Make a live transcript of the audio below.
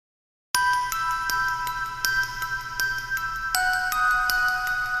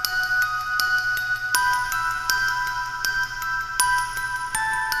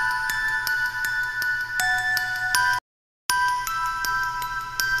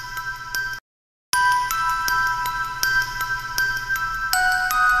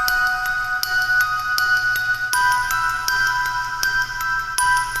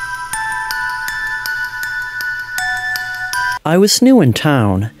I was new in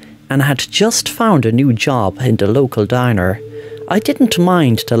town and had just found a new job in the local diner. I didn't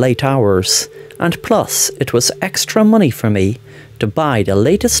mind the late hours, and plus it was extra money for me to buy the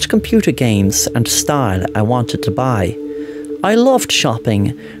latest computer games and style I wanted to buy. I loved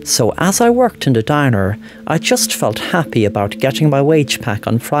shopping, so as I worked in the diner, I just felt happy about getting my wage pack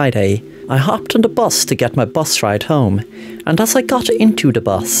on Friday. I hopped on the bus to get my bus ride home, and as I got into the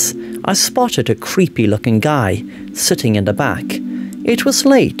bus, I spotted a creepy looking guy sitting in the back. It was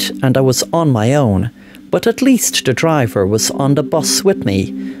late and I was on my own, but at least the driver was on the bus with me,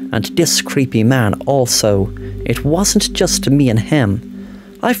 and this creepy man also. It wasn't just me and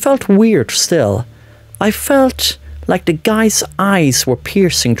him. I felt weird still. I felt like the guy's eyes were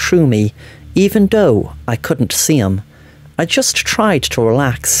piercing through me, even though I couldn't see him. I just tried to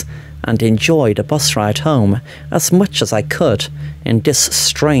relax and enjoy the bus ride home as much as I could in this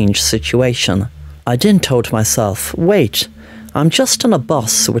strange situation. I then told myself, wait, I'm just on a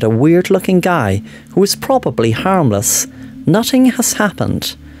bus with a weird-looking guy who is probably harmless. Nothing has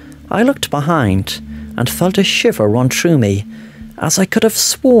happened. I looked behind and felt a shiver run through me, as I could have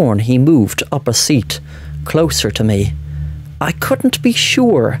sworn he moved up a seat closer to me. I couldn't be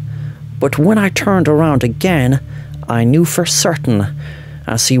sure, but when I turned around again, I knew for certain,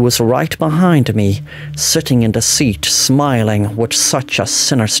 as he was right behind me, sitting in the seat, smiling with such a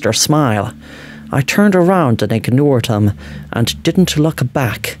sinister smile. I turned around and ignored him and didn't look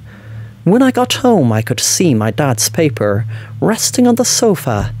back. When I got home, I could see my dad's paper resting on the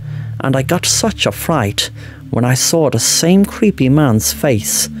sofa, and I got such a fright when I saw the same creepy man's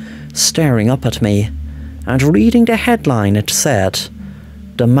face staring up at me. And reading the headline, it said,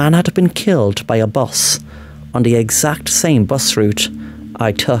 "The man had been killed by a bus on the exact same bus route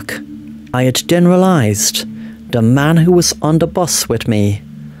I took." I had then realised the man who was on the bus with me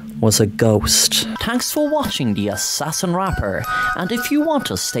was a ghost. Thanks for watching The Assassin Rapper, and if you want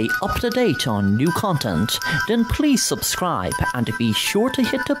to stay up to date on new content, then please subscribe and be sure to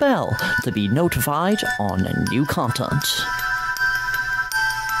hit the bell to be notified on new content.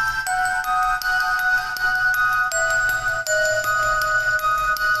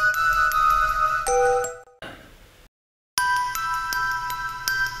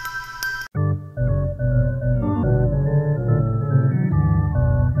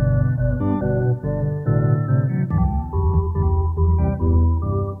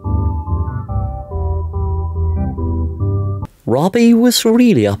 Robbie was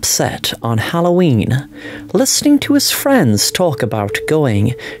really upset on Halloween, listening to his friends talk about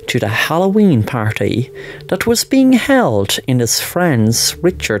going to the Halloween party that was being held in his friend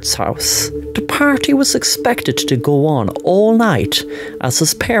Richard's house. The party was expected to go on all night as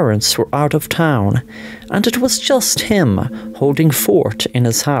his parents were out of town, and it was just him holding fort in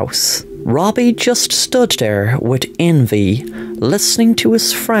his house. Robbie just stood there with envy, listening to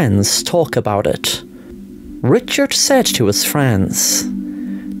his friends talk about it. Richard said to his friends,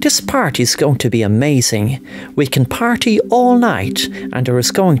 "This party's going to be amazing. We can party all night and there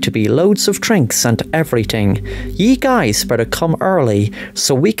is going to be loads of drinks and everything. Ye guys better come early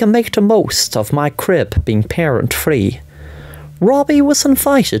so we can make the most of my crib being parent-free." Robbie was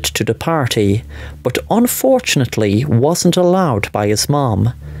invited to the party, but unfortunately wasn't allowed by his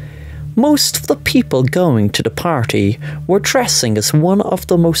mom. Most of the people going to the party were dressing as one of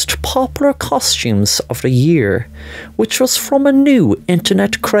the most popular costumes of the year, which was from a new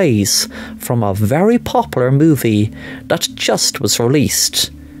internet craze from a very popular movie that just was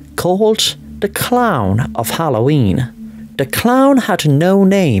released, called The Clown of Halloween. The clown had no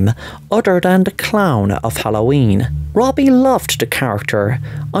name other than the Clown of Halloween. Robbie loved the character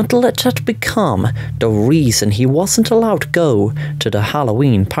until it had become the reason he wasn't allowed to go to the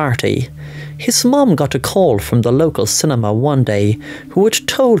Halloween party. His mom got a call from the local cinema one day who had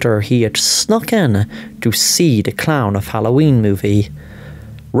told her he had snuck in to see the Clown of Halloween movie.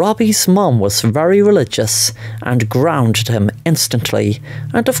 Robbie's mom was very religious and grounded him instantly,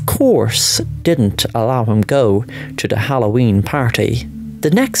 and of course didn't allow him go to the Halloween party. The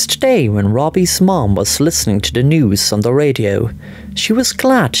next day, when Robbie's mom was listening to the news on the radio, she was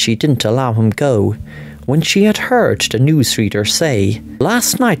glad she didn't allow him go, when she had heard the newsreader say,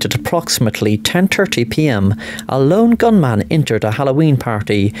 "Last night at approximately 10:30 p.m, a lone gunman entered a Halloween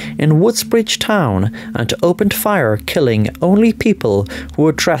party in Woodsbridge town and opened fire, killing only people who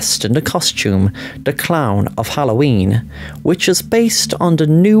were dressed in the costume The Clown of Halloween, which is based on the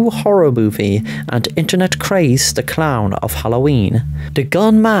new horror movie and internet craze The Clown of Halloween. The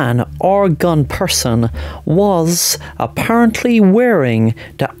gunman or gun person was apparently wearing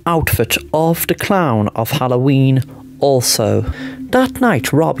the outfit of the Clown of Halloween also." That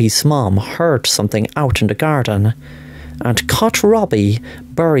night, Robbie's mom heard something out in the garden, and caught Robbie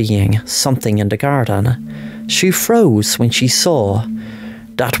burying something in the garden. She froze when she saw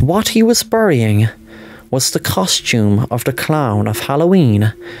that what he was burying was the costume of the clown of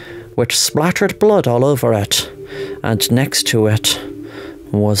Halloween, with splattered blood all over it, and next to it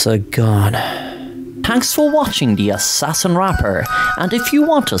was a gun. Thanks for watching The Assassin Rapper, and if you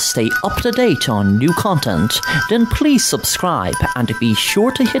want to stay up to date on new content, then please subscribe and be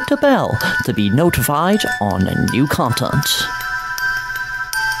sure to hit the bell to be notified on new content.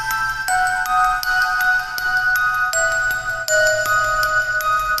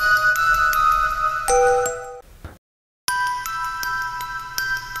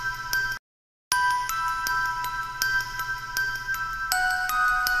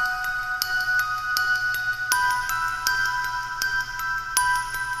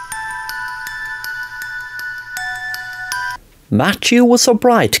 Matthew was a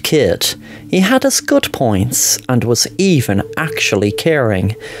bright kid. He had his good points and was even actually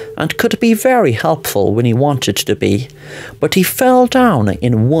caring and could be very helpful when he wanted to be. But he fell down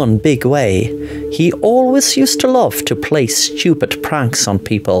in one big way. He always used to love to play stupid pranks on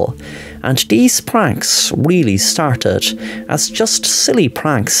people, and these pranks really started as just silly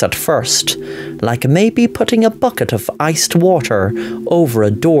pranks at first, like maybe putting a bucket of iced water over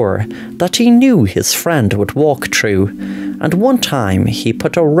a door that he knew his friend would walk through, and one time he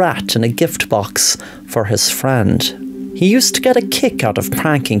put a rat in a gift box for his friend. He used to get a kick out of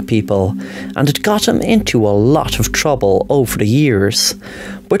pranking people, and it got him into a lot of trouble over the years.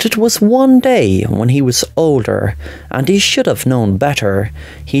 But it was one day when he was older, and he should have known better,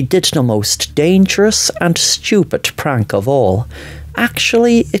 he did the most dangerous and stupid prank of all.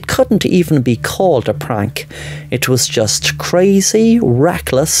 Actually, it couldn't even be called a prank. It was just crazy,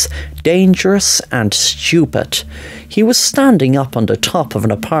 reckless, dangerous, and stupid. He was standing up on the top of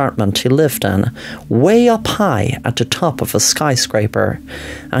an apartment he lived in, way up high at the top of a skyscraper,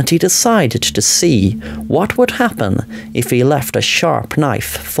 and he decided to see what would happen if he left a sharp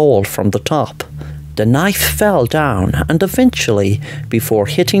knife fall from the top. The knife fell down and eventually, before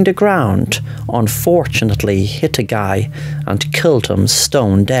hitting the ground, unfortunately hit a guy and killed him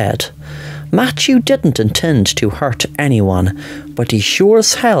stone dead. Matthew didn't intend to hurt anyone, but he sure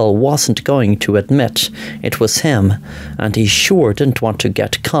as hell wasn't going to admit it was him, and he sure didn't want to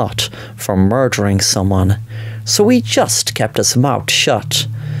get caught for murdering someone, so he just kept his mouth shut.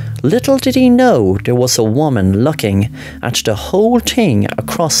 Little did he know there was a woman looking at the whole thing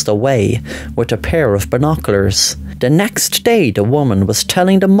across the way with a pair of binoculars. The next day the woman was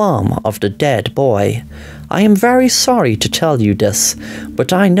telling the mom of the dead boy, "I am very sorry to tell you this,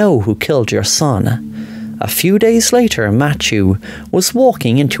 but I know who killed your son." A few days later, Matthew was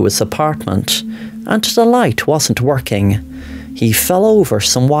walking into his apartment, and the light wasn't working. He fell over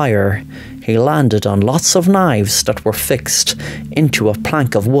some wire. He landed on lots of knives that were fixed into a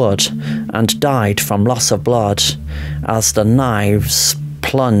plank of wood and died from loss of blood as the knives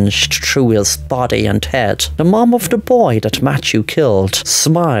plunged through his body and head. The mom of the boy that Matthew killed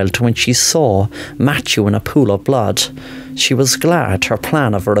smiled when she saw Matthew in a pool of blood. She was glad her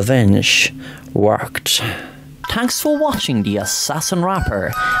plan of revenge worked. Thanks for watching The Assassin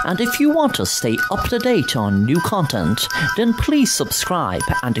Rapper, and if you want to stay up to date on new content, then please subscribe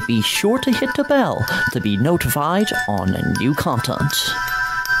and be sure to hit the bell to be notified on new content.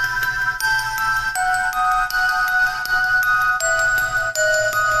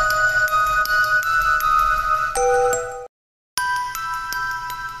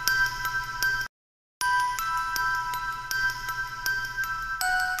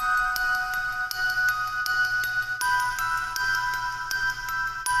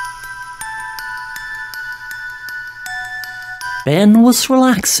 Ben was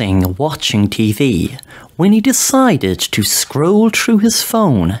relaxing watching TV when he decided to scroll through his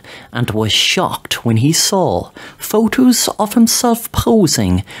phone and was shocked when he saw photos of himself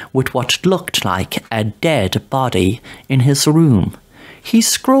posing with what looked like a dead body in his room. He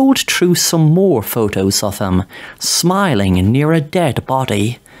scrolled through some more photos of him, smiling near a dead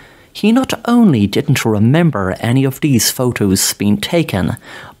body. He not only didn't remember any of these photos being taken,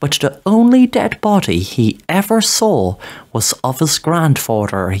 but the only dead body he ever saw was of his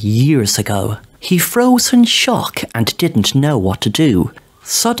grandfather years ago. He froze in shock and didn't know what to do.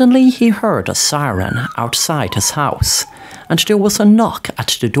 Suddenly he heard a siren outside his house, and there was a knock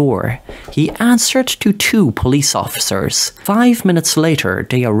at the door. He answered to 2 police officers. 5 minutes later,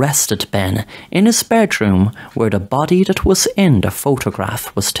 they arrested Ben in his bedroom where the body that was in the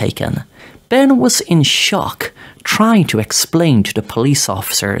photograph was taken. Ben was in shock, trying to explain to the police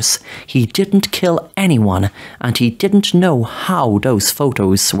officers he didn't kill anyone and he didn't know how those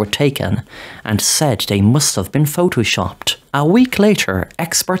photos were taken, and said they must have been photoshopped. A week later,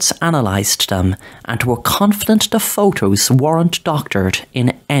 experts analysed them and were confident the photos weren't doctored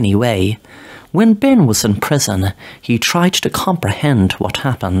in any way. When Ben was in prison, he tried to comprehend what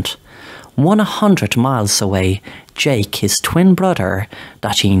happened. 100 miles away, Jake, his twin brother,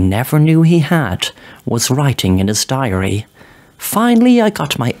 that he never knew he had, was writing in his diary, "Finally I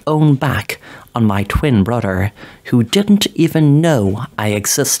got my own back on my twin brother, who didn't even know I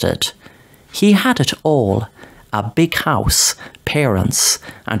existed. He had it all, a big house, parents,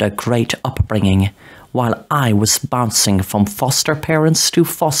 and a great upbringing, while I was bouncing from foster parents to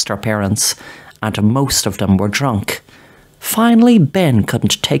foster parents, and most of them were drunk." Finally, Ben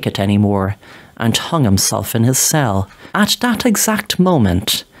couldn't take it anymore and hung himself in his cell. At that exact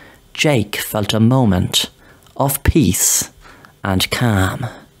moment, Jake felt a moment of peace and calm.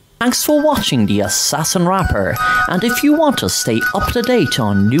 Thanks for watching The Assassin Rapper, and if you want to stay up to date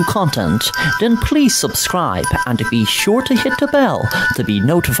on new content, then please subscribe and be sure to hit the bell to be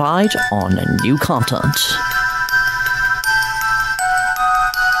notified on new content.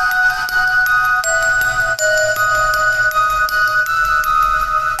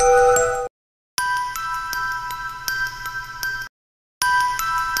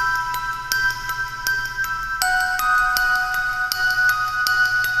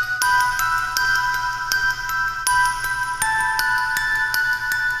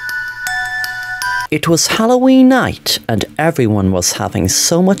 It was Halloween night and everyone was having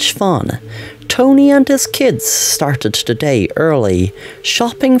so much fun. Tony and his kids started the day early,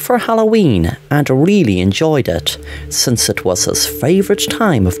 shopping for Halloween, and really enjoyed it, since it was his favourite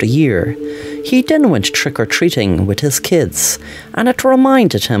time of the year. He then went trick-or-treating with his kids, and it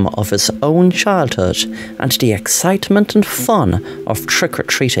reminded him of his own childhood and the excitement and fun of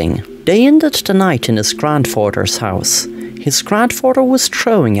trick-or-treating. They ended the night in his grandfather's house. His grandfather was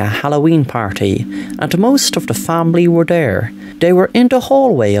throwing a Halloween party, and most of the family were there. They were in the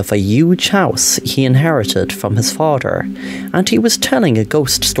hallway of a huge house he inherited from his father, and he was telling a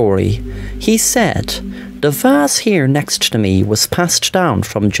ghost story. He said, "The vase here next to me was passed down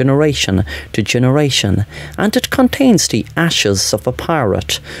from generation to generation, and it contains the ashes of a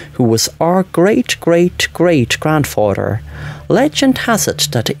pirate who was our great-great-great-grandfather. Legend has it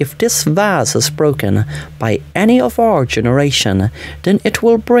that if this vase is broken by any of our generation, then it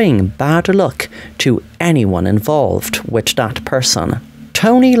will bring bad luck to anyone involved with that person."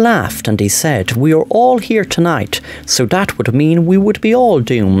 Tony laughed and he said, "We are all here tonight, so that would mean we would be all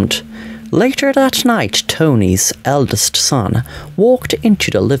doomed." Later that night, Tony's eldest son walked into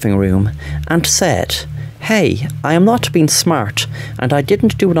the living room and said, "Hey, I am not being smart, and I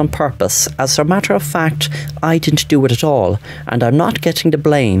didn't do it on purpose. As a matter of fact, I didn't do it at all, and I'm not getting the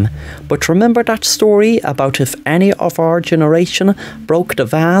blame. But remember that story about if any of our generation broke the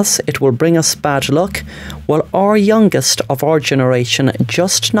vase, it will bring us bad luck? Well, our youngest of our generation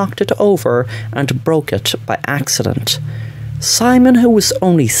just knocked it over and broke it by accident." Simon, who was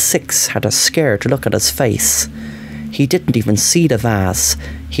only 6, had a scared look on his face. He didn't even see the vase.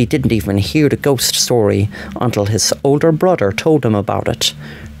 He didn't even hear the ghost story until his older brother told him about it.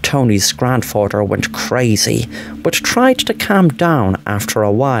 Tony's grandfather went crazy, but tried to calm down after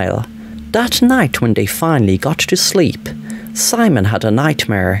a while. That night when they finally got to sleep, Simon had a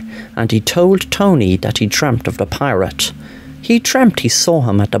nightmare, and he told Tony that he dreamt of the pirate. He dreamt he saw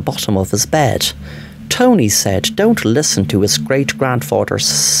him at the bottom of his bed. Tony said, "Don't listen to his great-grandfather's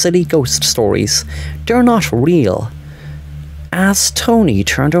silly ghost stories. They're not real." As Tony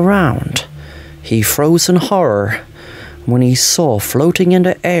turned around, he froze in horror when he saw floating in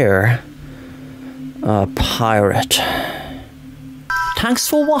the air a pirate. Thanks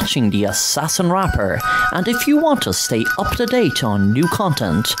for watching The Assassin Rapper, and if you want to stay up to date on new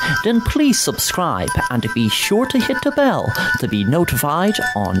content, then please subscribe and be sure to hit the bell to be notified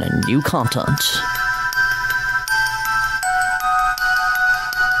on new content.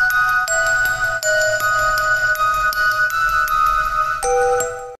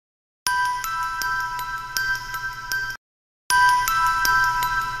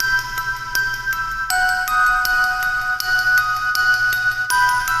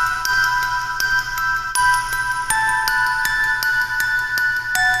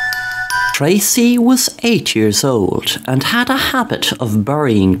 Tracy was 8 years old and had a habit of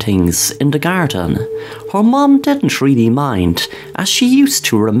burying things in the garden. Her mom didn't really mind, as she used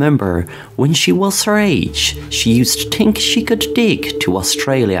to remember when she was her age. She used to think she could dig to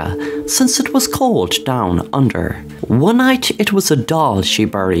Australia, since it was cold down under. One night it was a doll she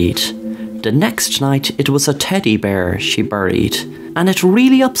buried. The next night it was a teddy bear she buried, and it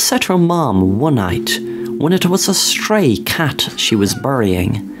really upset her mom one night when it was a stray cat she was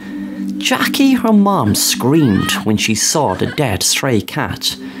burying. Jackie, her mom, screamed when she saw the dead stray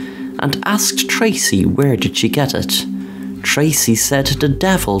cat and asked Tracy where did she get it. Tracy said the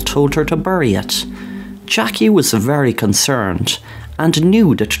devil told her to bury it. Jackie was very concerned and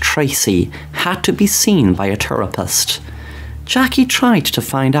knew that Tracy had to be seen by a therapist. Jackie tried to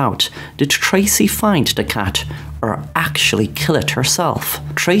find out, did Tracy find the cat or actually kill it herself?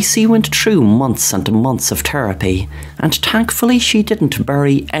 Tracy went through months and months of therapy, and thankfully she didn't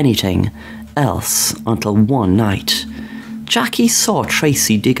bury anything else until one night. Jackie saw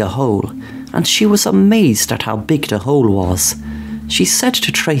Tracy dig a hole, and she was amazed at how big the hole was. She said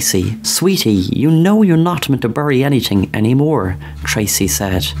to Tracy, "Sweetie, you know you're not meant to bury anything anymore," Tracy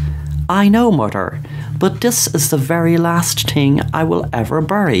said. "I know, Mother, but this is the very last thing I will ever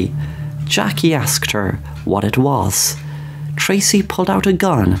bury." Jackie asked her what it was. Tracy pulled out a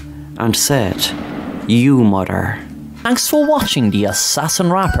gun and said, "You, Mother." Thanks for watching The Assassin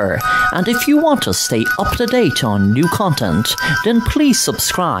Rapper, and if you want to stay up to date on new content, then please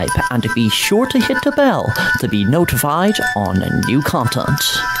subscribe and be sure to hit the bell to be notified on new content.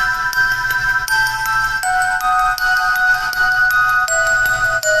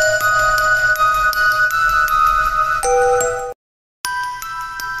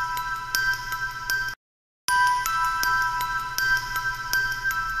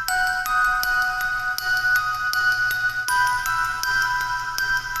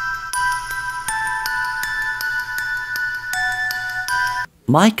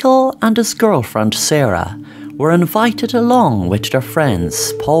 Michael and his girlfriend Sarah were invited along with their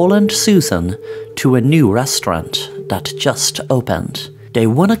friends Paul and Susan to a new restaurant that just opened. They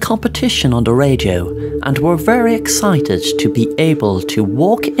won a competition on the radio and were very excited to be able to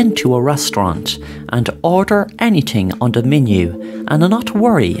walk into a restaurant and order anything on the menu and not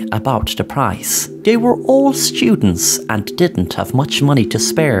worry about the price. They were all students and didn't have much money to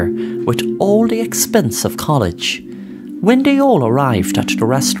spare with all the expense of college. When they all arrived at the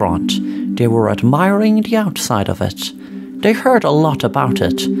restaurant, they were admiring the outside of it. They heard a lot about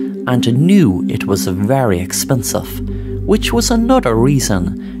it and knew it was very expensive, which was another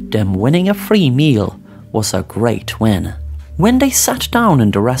reason them winning a free meal was a great win. When they sat down in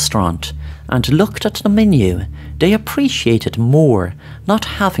the restaurant and looked at the menu, they appreciated more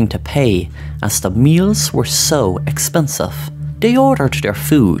not having to pay as the meals were so expensive. They ordered their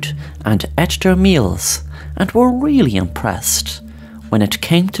food and ate their meals and were really impressed. When it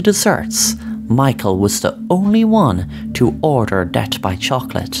came to desserts, Michael was the only one to order Death by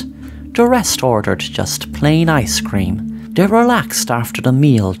Chocolate. The rest ordered just plain ice cream. They relaxed after the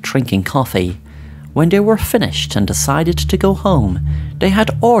meal drinking coffee. When they were finished and decided to go home, they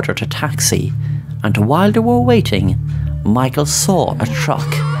had ordered a taxi, and while they were waiting, Michael saw a truck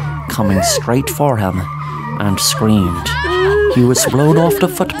coming straight for him and screamed. He was blown off the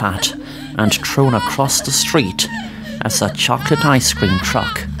footpath and thrown across the street as a chocolate ice cream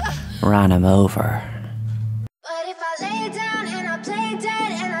truck ran him over. But if I lay down and I play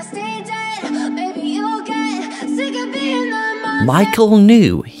dead and I stay dead, maybe you'll get sick of being the monster. Michael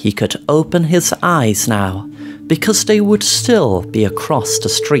knew he could open his eyes now because they would still be across the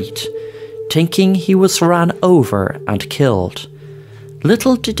street, thinking he was ran over and killed.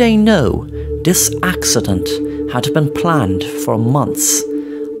 Little did they know this accident had been planned for months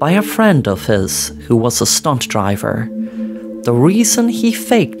by a friend of his who was a stunt driver. The reason he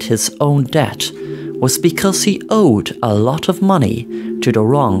faked his own death was because he owed a lot of money to the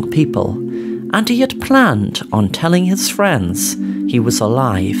wrong people, and he had planned on telling his friends he was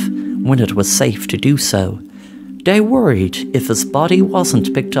alive when it was safe to do so. They worried if his body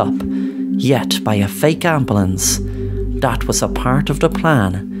wasn't picked up yet by a fake ambulance, that was a part of the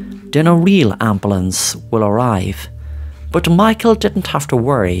plan, then a real ambulance will arrive. But Michael didn't have to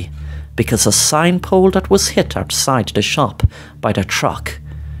worry, because a sign pole that was hit outside the shop by the truck,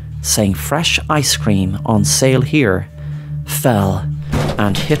 saying fresh ice cream on sale here, fell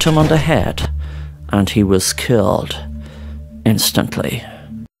and hit him on the head, and he was killed instantly.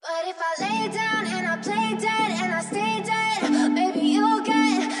 But if I lay down and I play dead and I stay dead, maybe you'll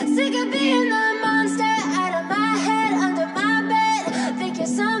get sick of being the monster out of my head, under my bed. Think you're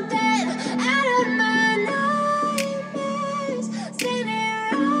something out of my nightmares,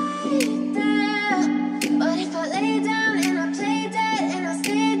 standing right there. But if I lay down and I play dead and I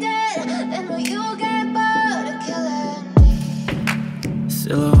stay dead, then will you get bored of killing me?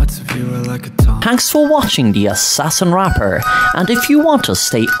 Silhouettes of you are like a taunt. Thanks for watching The Assassin Rapper, and if you want to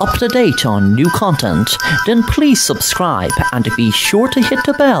stay up to date on new content, then please subscribe and be sure to hit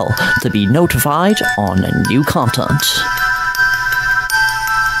the bell to be notified on new content.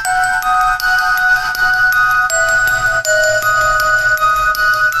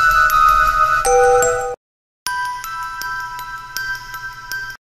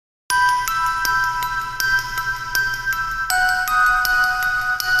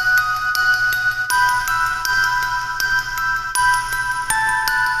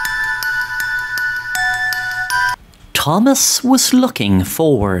 Thomas was looking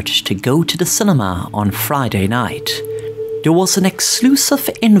forward to go to the cinema on Friday night. There was an exclusive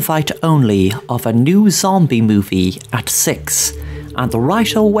invite only of a new zombie movie at 6, and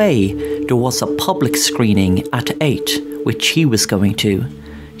right away there was a public screening at 8, which he was going to.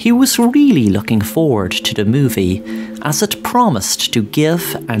 He was really looking forward to the movie, as it promised to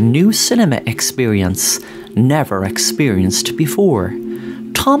give a new cinema experience never experienced before.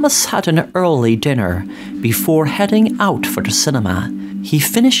 Thomas had an early dinner before heading out for the cinema. He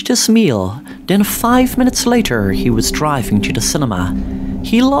finished his meal, then 5 minutes later he was driving to the cinema.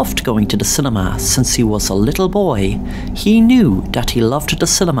 He loved going to the cinema since he was a little boy. He knew that he loved the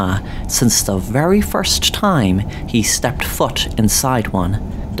cinema since the very first time he stepped foot inside one.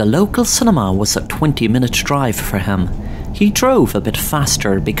 The local cinema was a 20-minute drive for him. He drove a bit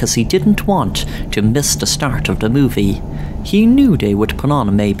faster because he didn't want to miss the start of the movie. He knew they would put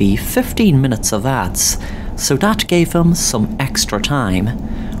on maybe 15 minutes of ads, so that gave him some extra time.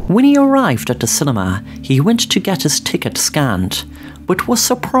 When he arrived at the cinema, he went to get his ticket scanned, but was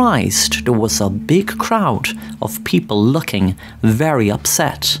surprised there was a big crowd of people looking very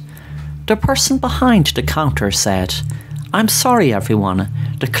upset. The person behind the counter said, "I'm sorry everyone,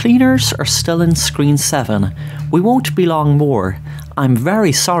 the cleaners are still in screen 7. We won't be long more. I'm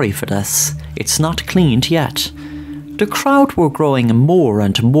very sorry for this. It's not cleaned yet." The crowd were growing more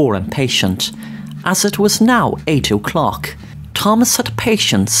and more impatient, as it was now 8 o'clock. Thomas had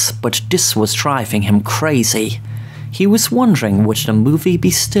patience, but this was driving him crazy. He was wondering would the movie be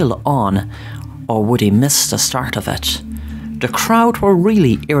still on, or would he miss the start of it. The crowd were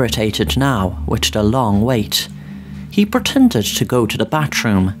really irritated now with the long wait. He pretended to go to the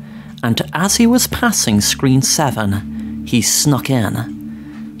bathroom, and as he was passing screen 7, he snuck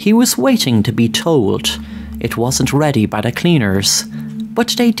in. He was waiting to be told it wasn't ready by the cleaners,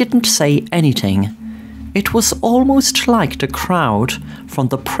 but they didn't say anything. It was almost like the crowd from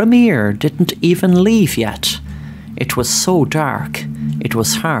the premiere didn't even leave yet. It was so dark, it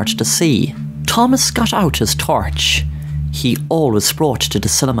was hard to see. Thomas got out his torch. He always brought to the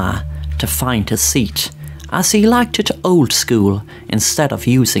cinema to find his seat, as he liked it old school instead of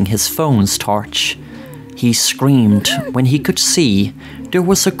using his phone's torch. He screamed when he could see there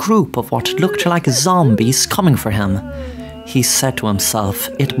was a group of what looked like zombies coming for him. He said to himself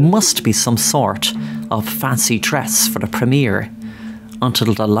it must be some sort of fancy dress for the premiere,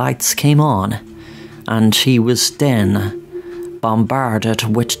 until the lights came on, and he was then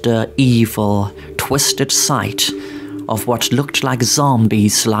bombarded with the evil, twisted sight of what looked like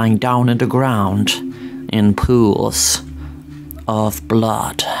zombies lying down in the ground in pools of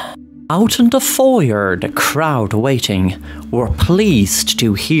blood. Out in the foyer, the crowd waiting were pleased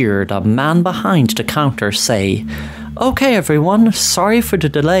to hear the man behind the counter say, "Okay everyone, sorry for the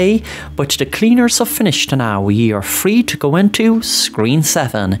delay, but the cleaners have finished now. Ye are free to go into screen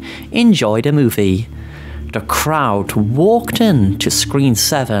 7. Enjoy the movie." The crowd walked in to screen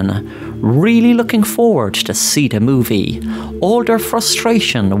 7, really looking forward to see the movie. All their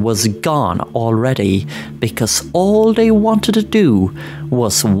frustration was gone already, because all they wanted to do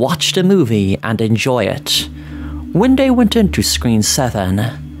was watch the movie and enjoy it. When they went into screen 7,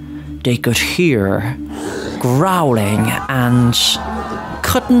 they could hear growling and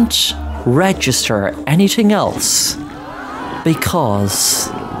couldn't register anything else, because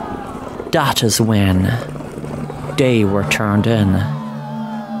that is when they were turned in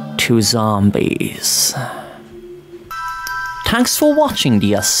to zombies. Thanks for watching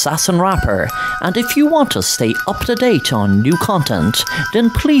The Assassin Rapper, and if you want to stay up to date on new content,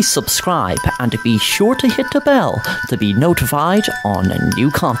 then please subscribe and be sure to hit the bell to be notified on new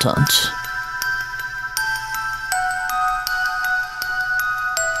content.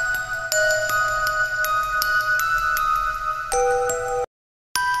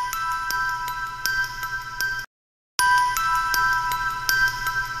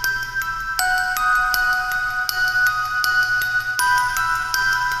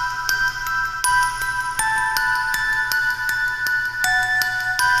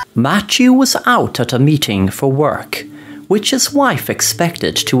 Matthew was out at a meeting for work which his wife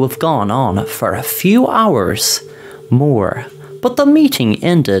expected to have gone on for a few hours more. But the meeting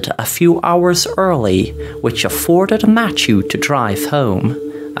ended a few hours early, which afforded Matthew to drive home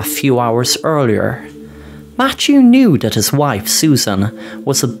a few hours earlier. Matthew knew that his wife Susan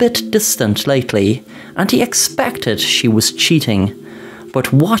was a bit distant lately, and he expected she was cheating.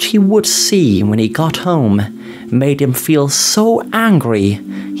 But what he would see when he got home made him feel so angry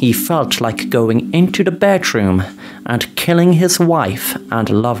he felt like going into the bedroom and killing his wife and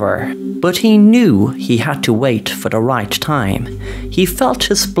lover. But he knew he had to wait for the right time. He felt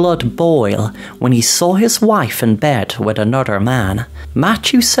his blood boil when he saw his wife in bed with another man.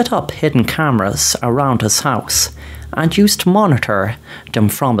 Matthew set up hidden cameras around his house and used to monitor them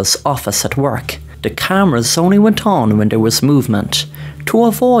from his office at work. The cameras only went on when there was movement, to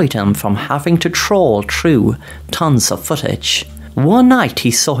avoid him from having to trawl through tons of footage. One night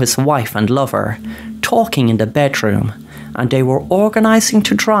he saw his wife and lover talking in the bedroom, and they were organising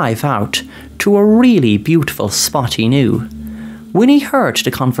to drive out to a really beautiful spot he knew. When he heard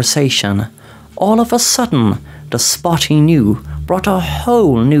the conversation, all of a sudden the spot he knew brought a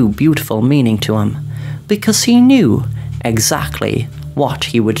whole new beautiful meaning to him, because he knew exactly what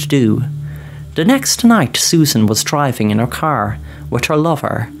he would do. The next night Susan was driving in her car with her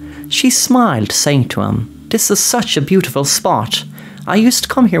lover. She smiled, saying to him, "This is such a beautiful spot. I used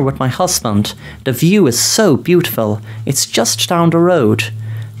to come here with my husband. The view is so beautiful. It's just down the road."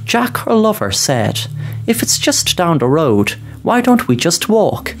 Jack, her lover, said, "If it's just down the road, why don't we just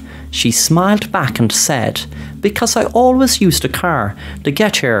walk?" She smiled back and said, "Because I always use the car to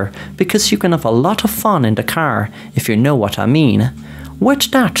get here, because you can have a lot of fun in the car, if you know what I mean."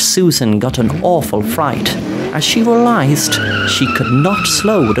 With that, Susan got an awful fright, as she realised she could not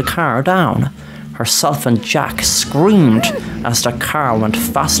slow the car down. Herself and Jack screamed as the car went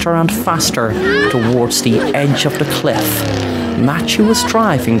faster and faster towards the edge of the cliff. Matthew was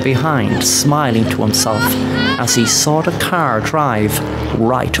driving behind, smiling to himself as he saw the car drive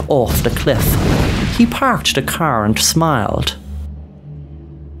right off the cliff. He parked the car and smiled.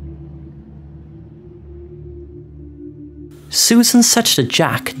 Susan said to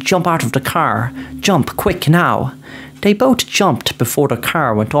Jack, "Jump out of the car. Jump, quick now." They both jumped before the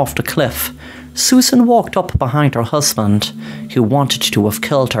car went off the cliff. Susan walked up behind her husband, who wanted to have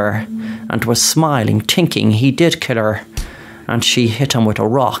killed her, and was smiling, thinking he did kill her. And she hit him with a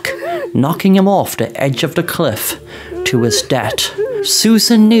rock, knocking him off the edge of the cliff to his death.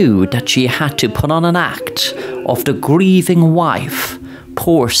 Susan knew that she had to put on an act of the grieving wife.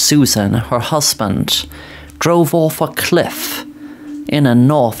 Poor Susan, her husband, drove off a cliff in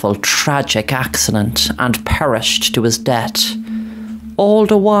an awful tragic accident and perished to his death. All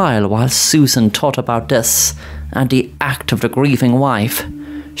the while Susan thought about this and the act of the grieving wife,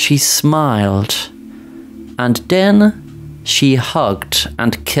 she smiled, and then she hugged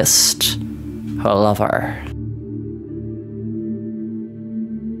and kissed her lover.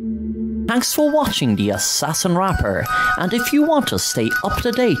 Thanks for watching The Assassin Rapper, and if you want to stay up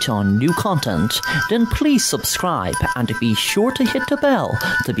to date on new content, then please subscribe and be sure to hit the bell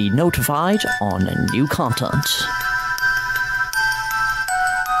to be notified on new content.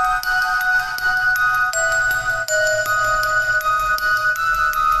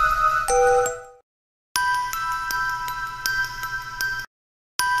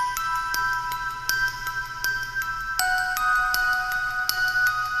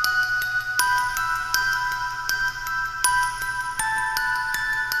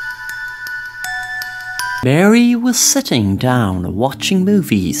 Mary was sitting down watching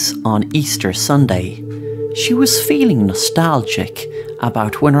movies on Easter Sunday. She was feeling nostalgic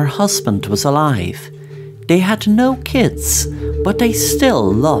about when her husband was alive. They had no kids, but they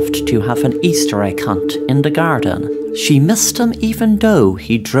still loved to have an Easter egg hunt in the garden. She missed him even though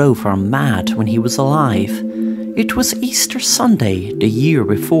he drove her mad when he was alive. It was Easter Sunday the year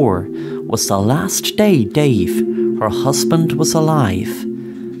before, was the last day Dave, her husband, was alive.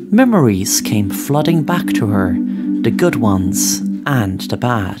 Memories came flooding back to her, the good ones and the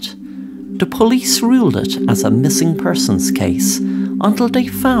bad. The police ruled it as a missing persons case until they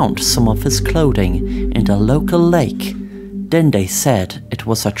found some of his clothing in the local lake. Then they said it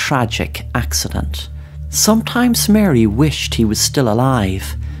was a tragic accident. Sometimes Mary wished he was still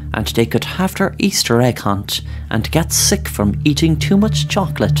alive and they could have their Easter egg hunt and get sick from eating too much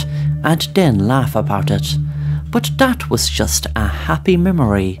chocolate and then laugh about it. But that was just a happy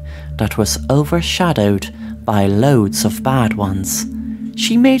memory that was overshadowed by loads of bad ones.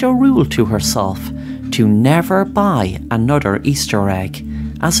 She made a rule to herself to never buy another Easter egg,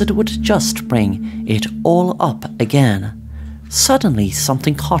 as it would just bring it all up again. Suddenly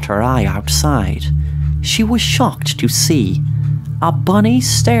something caught her eye outside. she was shocked to see a bunny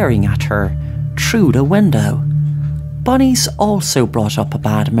staring at her through the window. Bunnies also brought up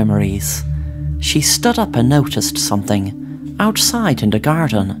bad memories. She stood up and noticed something outside in the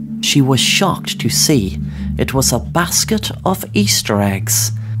garden. She was shocked to see it was a basket of Easter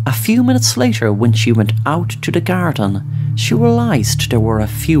eggs. A few minutes later, when she went out to the garden, she realized there were a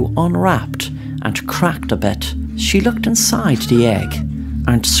few unwrapped and cracked a bit. She looked inside the egg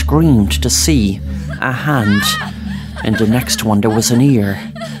and screamed to see a hand. In the next one there was an ear,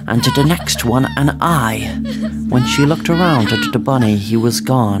 and in the next one an eye. When she looked around at the bunny, he was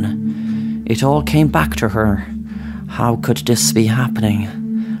gone. It all came back to her. How could this be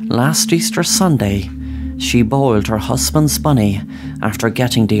happening? Last Easter Sunday, she boiled her husband's bunny after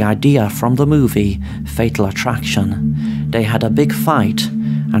getting the idea from the movie Fatal Attraction. They had a big fight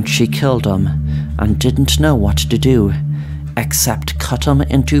and she killed him and didn't know what to do except cut him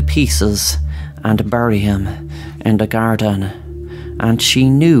into pieces and bury him in the garden. And she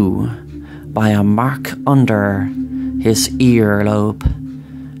knew by a mark under his earlobe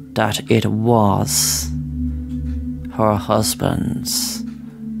that it was her husband's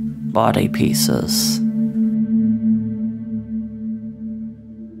body pieces.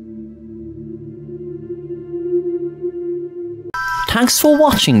 Thanks for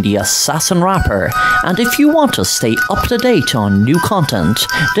watching The Assassin Rapper, and if you want to stay up to date on new content,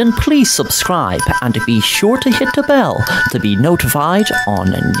 then please subscribe and be sure to hit the bell to be notified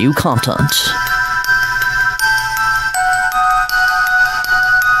on new content.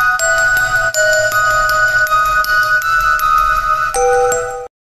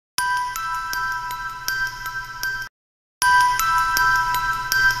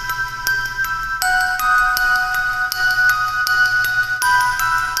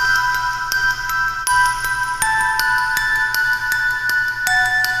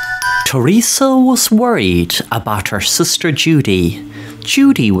 Teresa was worried about her sister Judy.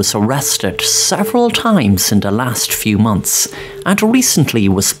 Judy was arrested several times in the last few months and recently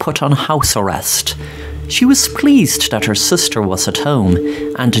was put on house arrest. She was pleased that her sister was at home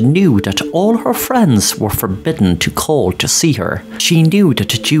and knew that all her friends were forbidden to call to see her. She knew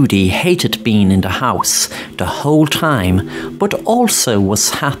that Judy hated being in the house the whole time, but also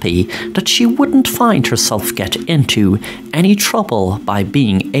was happy that she wouldn't find herself get into any trouble by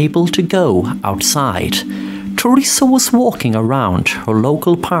being able to go outside. Teresa was walking around her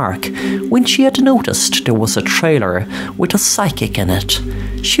local park when she had noticed there was a trailer with a psychic in it.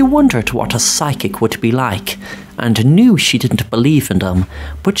 She wondered what a psychic would be like and knew she didn't believe in them,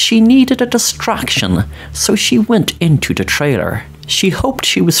 but she needed a distraction, so she went into the trailer. She hoped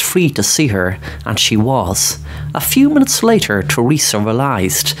she was free to see her, and she was. A few minutes later, Teresa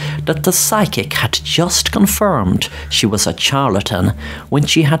realized that the psychic had just confirmed she was a charlatan when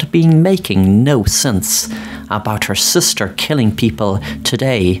she had been making no sense about her sister killing people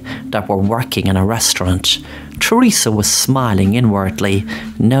today that were working in a restaurant. Teresa was smiling inwardly,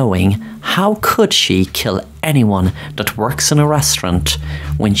 knowing how could she kill anyone that works in a restaurant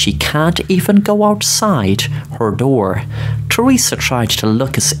when she can't even go outside her door. Teresa tried to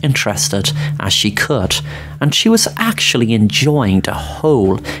look as interested as she could, and she was actually enjoying the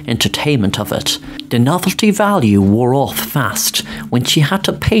whole entertainment of it. The novelty value wore off fast when she had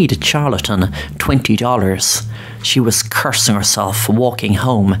to pay the charlatan $20. She was cursing herself walking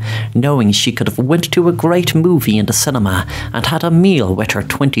home, knowing she could have went to a great movie in the cinema and had a meal with her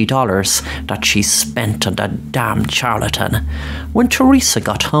 $20 that she spent on that damn charlatan. When Teresa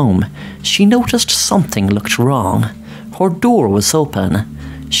got home, she noticed something looked wrong. Her door was open.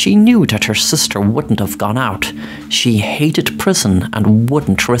 She knew that her sister wouldn't have gone out. She hated prison and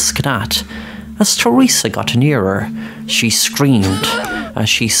wouldn't risk that. As Teresa got nearer, she screamed as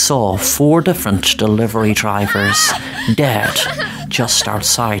she saw 4 different delivery drivers dead just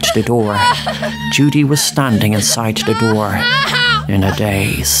outside the door. Judy was standing inside the door in a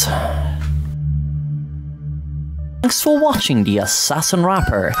daze. Thanks for watching The Assassin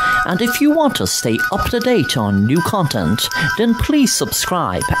Rapper, and if you want to stay up to date on new content, then please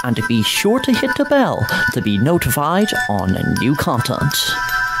subscribe and be sure to hit the bell to be notified on new content.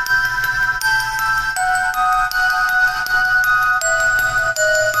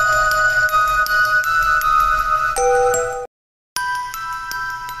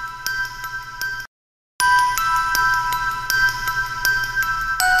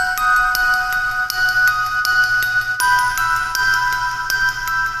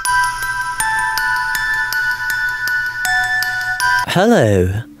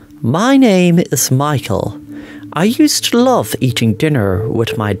 Hello, my name is Michael. I used to love eating dinner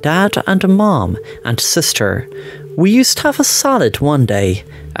with my dad and mom and sister We used to have a salad one day,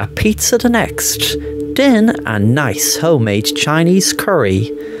 a pizza the next, then a nice homemade Chinese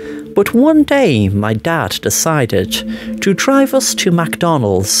curry. But one day my dad decided to drive us to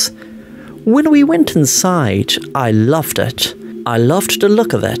McDonald's. When we went inside, I loved it. I loved the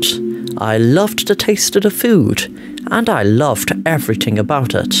look of it. I loved the taste of the food, and I loved everything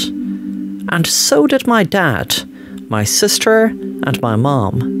about it. And so did my dad, my sister, and my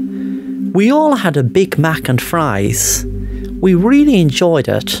mom. We all had a Big Mac and fries. We really enjoyed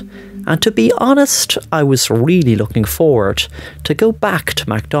it, and to be honest, I was really looking forward to go back to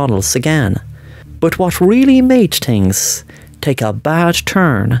McDonald's again. But what really made things take a bad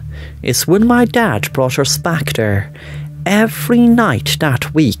turn is when my dad brought us back there every night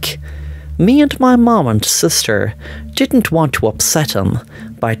that week. Me and my mom and sister didn't want to upset him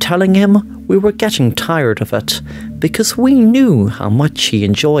by telling him we were getting tired of it because we knew how much he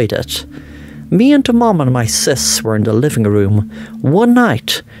enjoyed it. Me and mom and my sis were in the living room one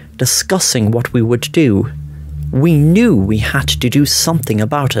night discussing what we would do. We knew we had to do something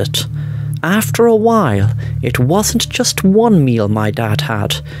about it. After a while, it wasn't just one meal my dad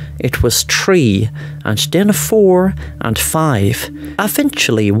had, it was 3, and then 4 and 5.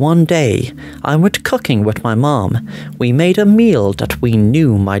 Eventually, one day, I went cooking with my mom. We made a meal that we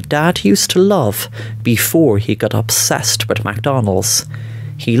knew my dad used to love before he got obsessed with McDonald's.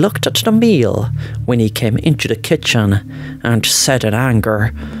 He looked at the meal when he came into the kitchen and said in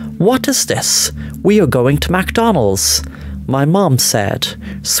anger, "What is this? We are going to McDonald's." My mom said,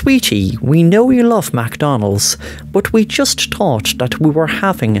 "Sweetie, we know you love McDonald's, but we just thought that we were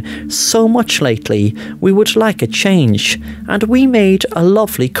having so much lately, we would like a change, and we made a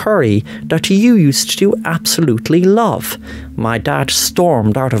lovely curry that you used to absolutely love." My dad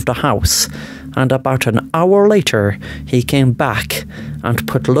stormed out of the house, and about an hour later he came back and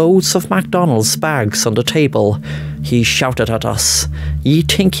put loads of McDonald's bags on the table. He shouted at us, "You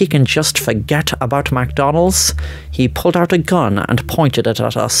think you can just forget about McDonald's?" He pulled out a gun and pointed it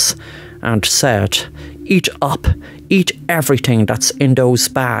at us and said, "Eat up, eat everything that's in those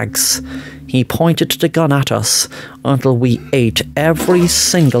bags." He pointed the gun at us until we ate every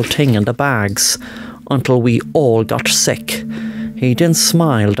single thing in the bags, until we all got sick. He then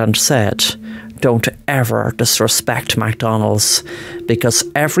smiled and said, "Don't ever disrespect McDonald's, because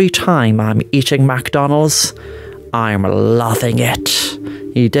every time I'm eating McDonald's, I'm loving it."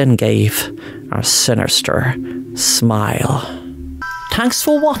 He then gave a sinister smile. Thanks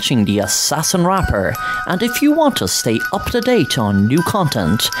for watching The Assassin Rapper, and if you want to stay up to date on new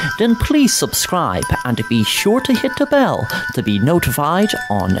content, then please subscribe and be sure to hit the bell to be notified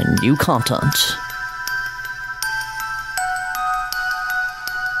on new content.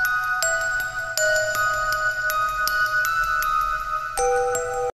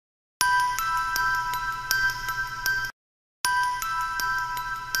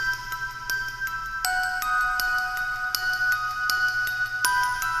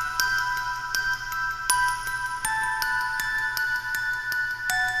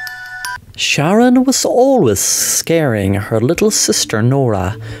 Sharon was always scaring her little sister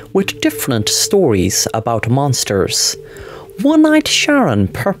Nora with different stories about monsters. One night Sharon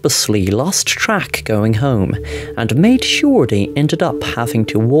purposely lost track going home and made sure they ended up having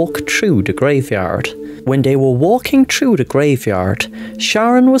to walk through the graveyard. When they were walking through the graveyard,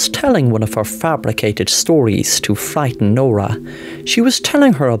 Sharon was telling one of her fabricated stories to frighten Nora. She was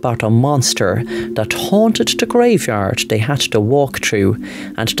telling her about a monster that haunted the graveyard they had to walk through,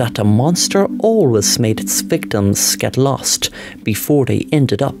 and that the monster always made its victims get lost before they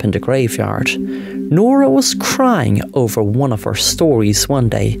ended up in the graveyard. Nora was crying over one of her stories one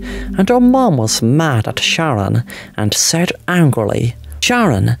day, and her mom was mad at Sharon and said angrily,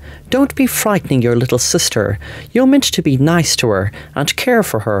 "Sharon, don't be frightening your little sister. You're meant to be nice to her and care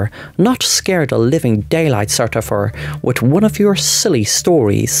for her, not scare the living daylights out of her with one of your silly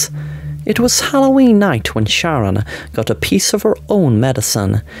stories." It was Halloween night when Sharon got a piece of her own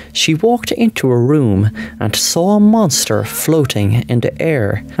medicine. She walked into a room and saw a monster floating in the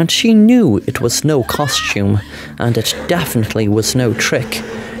air, and she knew it was no costume, and it definitely was no trick.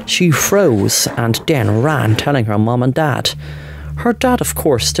 She froze and then ran telling her mom and dad. Her dad, of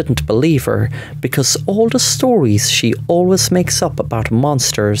course, didn't believe her, because all the stories she always makes up about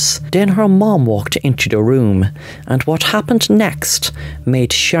monsters. Then her mom walked into the room, and what happened next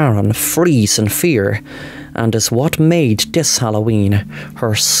made Sharon freeze in fear, and is what made this Halloween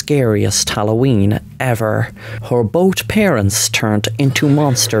her scariest Halloween ever. Her both parents turned into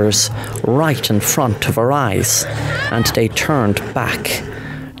monsters right in front of her eyes, and they turned back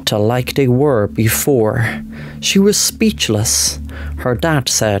to like they were before. She was speechless. Her dad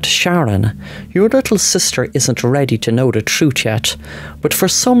said, "Sharon, your little sister isn't ready to know the truth yet, but for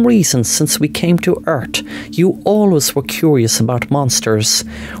some reason since we came to Earth, you always were curious about monsters.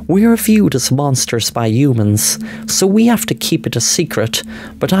 We are viewed as monsters by humans, so we have to keep it a secret,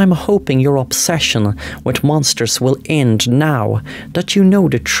 but I'm hoping your obsession with monsters will end now that you know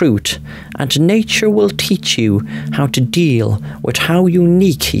the truth, and nature will teach you how to deal with how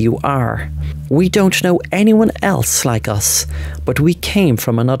unique you are. We don't know anyone else like us, but we came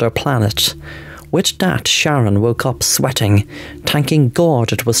from another planet." With that, Sharon woke up sweating, thanking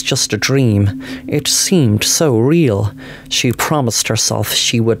God it was just a dream. It seemed so real. She promised herself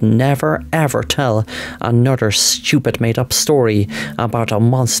she would never ever tell another stupid made-up story about a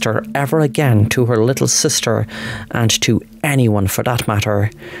monster ever again to her little sister, and to anyone for that matter.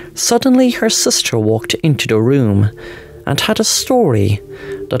 Suddenly her sister walked into the room and had a story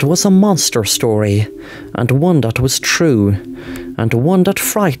that was a monster story, and one that was true, and one that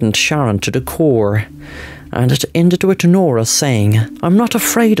frightened Sharon to the core. And it ended with Nora saying, "I'm not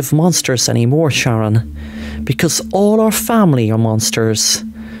afraid of monsters anymore, Sharon, because all our family are monsters."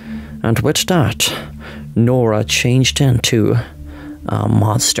 And with that, Nora changed into a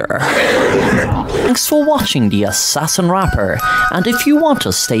monster. Thanks for watching The Assassin Rapper, and if you want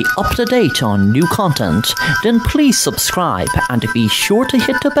to stay up to date on new content, then please subscribe and be sure to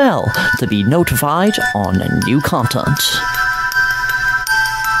hit the bell to be notified on new content.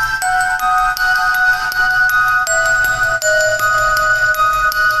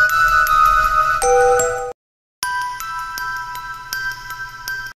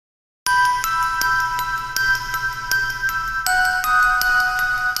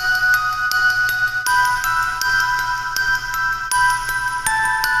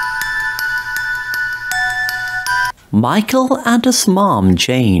 Michael and his mom,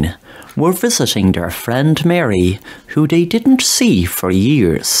 Jane, were visiting their friend Mary, who they didn't see for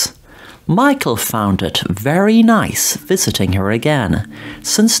years. Michael found it very nice visiting her again,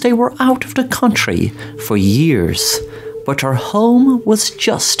 since they were out of the country for years, but her home was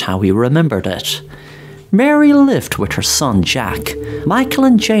just how he remembered it. Mary lived with her son Jack. Michael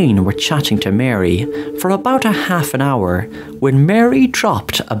and Jane were chatting to Mary for about a half an hour when Mary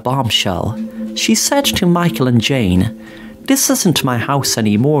dropped a bombshell. She said to Michael and Jane, "This isn't my house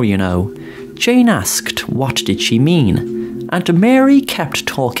anymore, you know." Jane asked what did she mean, and Mary kept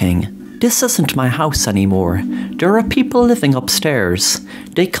talking. "This isn't my house anymore. There are people living upstairs.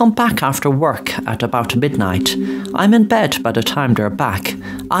 They come back after work at about midnight. I'm in bed by the time they're back.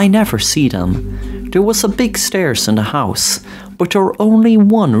 I never see them. There was a big stairs in the house, but there were only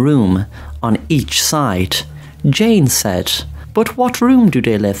one room on each side." Jane said, "But what room do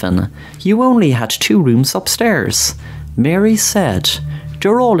they live in? You only had 2 rooms upstairs." Mary said,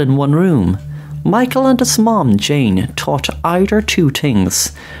 "They're all in one room." Michael and his mom, Jane, thought either 2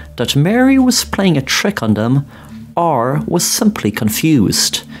 things: that Mary was playing a trick on them, or was simply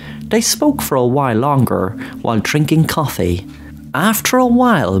confused. They spoke for a while longer while drinking coffee. After a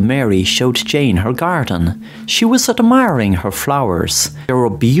while, Mary showed Jane her garden. She was admiring her flowers. There were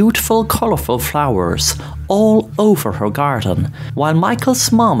beautiful, colourful flowers all over her garden. While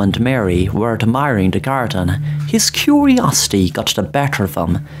Michael's mom and Mary were admiring the garden, his curiosity got the better of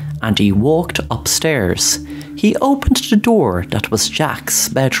him, and he walked upstairs. He opened the door that was Jack's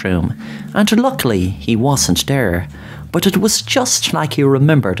bedroom, and luckily he wasn't there. But it was just like he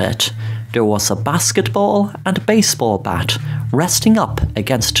remembered it. There was a basketball and baseball bat resting up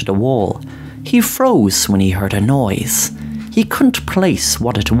against the wall. He froze when he heard a noise. He couldn't place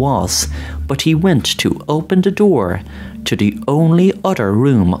what it was, but he went to open the door to the only other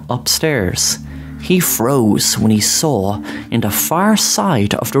room upstairs. He froze when he saw in the far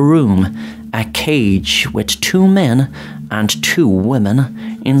side of the room a cage with 2 men and 2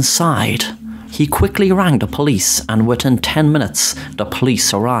 women inside. He quickly rang the police, and within 10 minutes the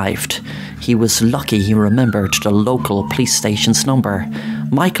police arrived. He was lucky he remembered the local police station's number.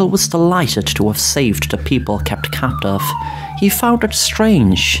 Michael was delighted to have saved the people kept captive. He found it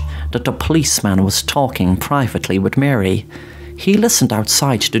strange that the policeman was talking privately with Mary. He listened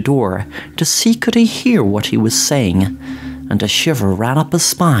outside the door to see could he hear what he was saying, and a shiver ran up his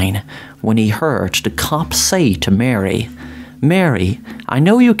spine when he heard the cop say to Mary, "Mary, I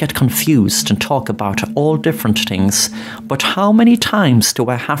know you get confused and talk about all different things, but how many times do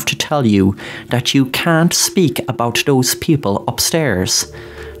I have to tell you that you can't speak about those people upstairs?"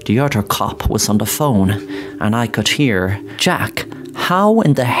 The other cop was on the phone, and I could hear, "Jack, how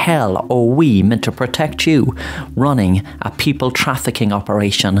in the hell are we meant to protect you running a people trafficking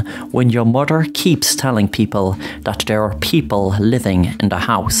operation when your mother keeps telling people that there are people living in the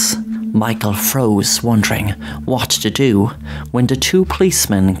house?" Michael froze, wondering what to do. When the two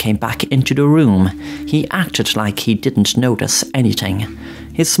policemen came back into the room, he acted like he didn't notice anything.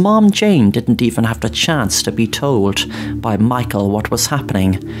 His mom Jane didn't even have the chance to be told by Michael what was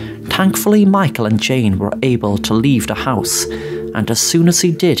happening. Thankfully, Michael and Jane were able to leave the house, and as soon as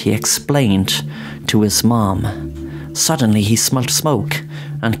he did, he explained to his mom. Suddenly he smelled smoke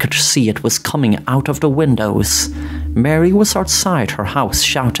and could see it was coming out of the windows. Mary was outside her house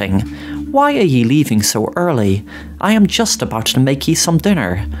shouting, "Why are ye leaving so early? I am just about to make ye some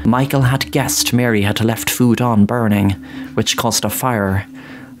dinner." Michael had guessed Mary had left food on burning, which caused a fire.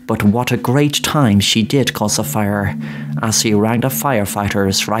 But what a great time she did cause a fire, as he rang the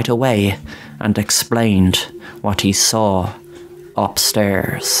firefighters right away and explained what he saw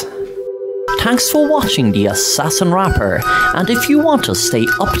upstairs. Thanks for watching The Assassin Rapper, and if you want to stay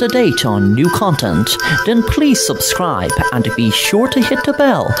up to date on new content, then please subscribe and be sure to hit the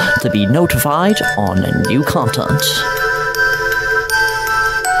bell to be notified on new content.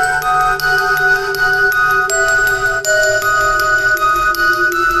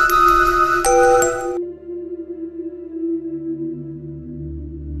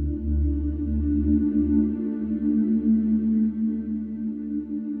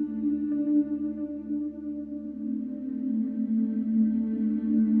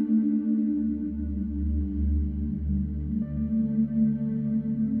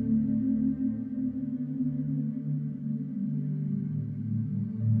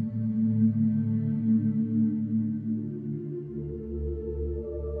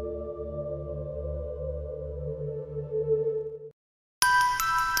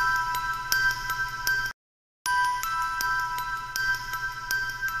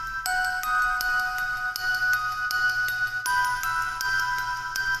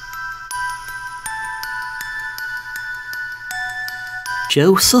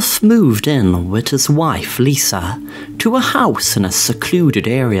 Joseph moved in with his wife Lisa to a house in a secluded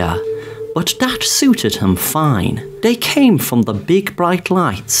area, but that suited him fine. They came from the big bright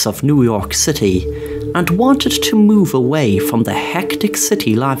lights of New York City and wanted to move away from the hectic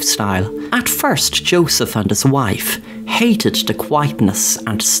city lifestyle. At first, Joseph and his wife hated the quietness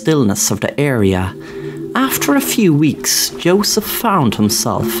and stillness of the area. After a few weeks, Joseph found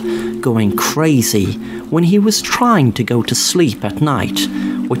himself going crazy when he was trying to go to sleep at night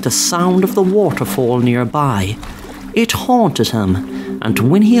with the sound of the waterfall nearby. It haunted him, and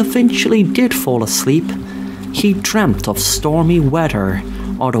when he eventually did fall asleep, he dreamt of stormy weather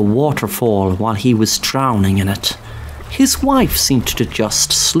or the waterfall while he was drowning in it. His wife seemed to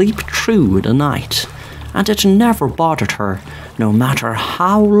just sleep through the night, and it never bothered her, no matter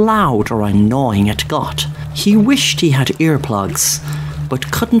how loud or annoying it got. He wished he had earplugs,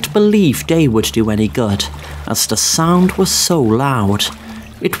 but couldn't believe they would do any good, as the sound was so loud.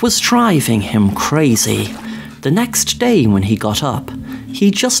 It was driving him crazy. The next day when he got up, he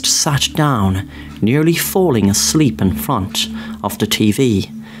just sat down, nearly falling asleep in front of the TV,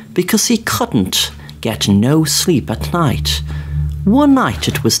 because he couldn't get no sleep at night. One night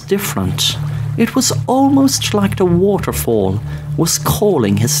it was different. It was almost like the waterfall was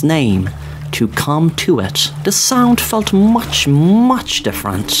calling his name to come to it. The sound felt much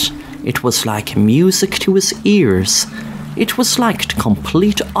different. It was like music to his ears. It was like the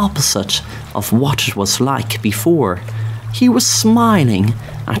complete opposite of what it was like before. He was smiling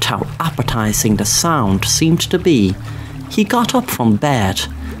at how appetizing the sound seemed to be. He got up from bed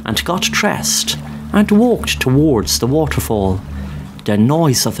and got dressed and walked towards the waterfall. The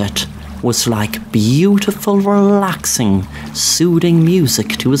noise of it was like beautiful, relaxing, soothing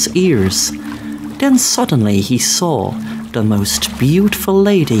music to his ears. Then suddenly he saw the most beautiful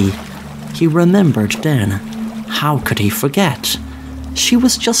lady. He remembered then. How could he forget? She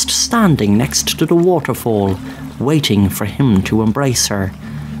was just standing next to the waterfall, waiting for him to embrace her,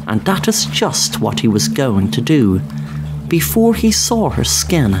 and that is just what he was going to do. Before he saw her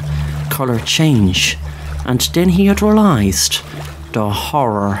skin color change, and then he had realized the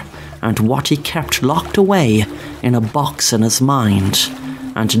horror and what he kept locked away in a box in his mind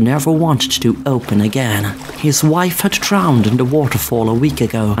and never wanted to open again. His wife had drowned in the waterfall a week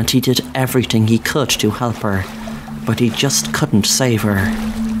ago, and he did everything he could to help her, but he just couldn't save her.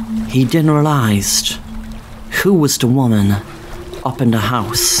 He then realized who was the woman up in the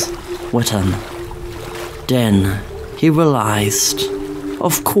house with him. Then he realized,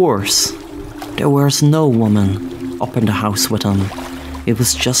 of course, there was no woman up in the house with him. It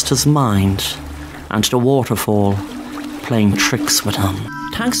was just his mind and the waterfall playing tricks with him.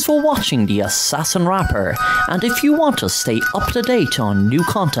 Thanks for watching The Assassin Rapper, and if you want to stay up to date on new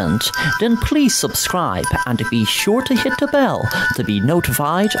content, then please subscribe and be sure to hit the bell to be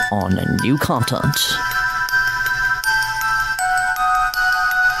notified on new content.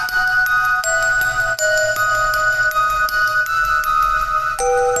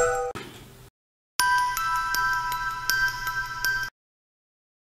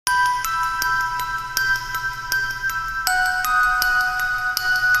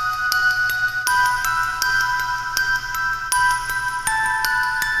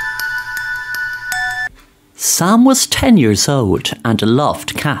 Sam was 10 years old and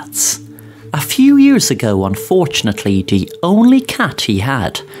loved cats. A few years ago, unfortunately, the only cat he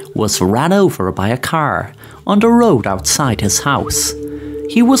had was ran over by a car on the road outside his house.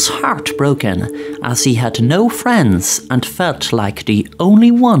 He was heartbroken as he had no friends and felt like the only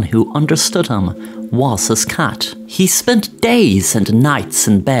one who understood him was his cat. He spent days and nights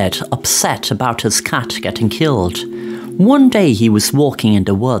in bed upset about his cat getting killed. One day he was walking in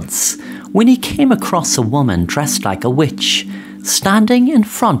the woods when he came across a woman dressed like a witch, standing in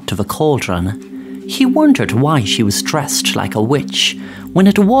front of a cauldron. He wondered why she was dressed like a witch when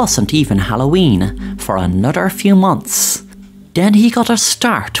it wasn't even Halloween for another few months. Then he got a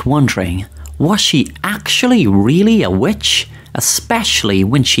start wondering, was she actually really a witch, especially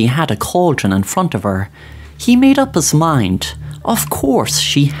when she had a cauldron in front of her? He made up his mind. Of course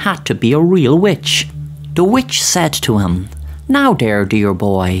she had to be a real witch. The witch said to him, "Now there, dear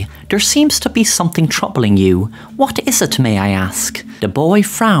boy, there seems to be something troubling you. What is it, may I ask?" The boy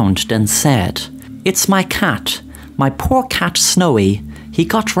frowned, then said, "It's my cat. My poor cat Snowy. He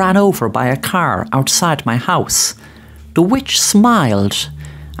got ran over by a car outside my house." The witch smiled,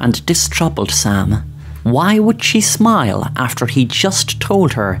 and this troubled Sam. Why would she smile after he just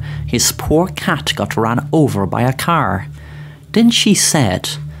told her his poor cat got ran over by a car? Then she said,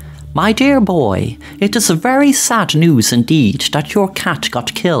 "My dear boy, it is very sad news indeed that your cat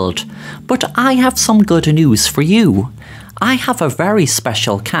got killed, but I have some good news for you. I have a very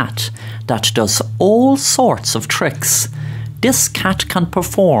special cat that does all sorts of tricks. This cat can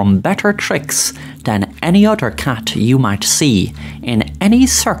perform better tricks than any other cat you might see in any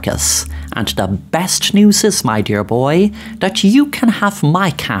circus, and the best news is, my dear boy, that you can have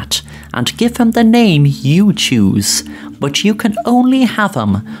my cat and give him the name you choose, but you can only have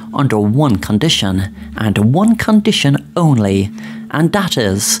him under one condition, and one condition only, and that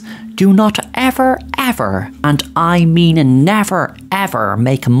is, do not ever, and I mean never, ever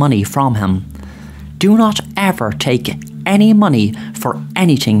make money from him. Do not ever take any money for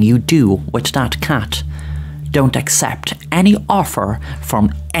anything you do with that cat. Don't accept any offer from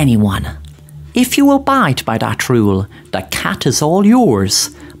anyone. If you abide by that rule, the cat is all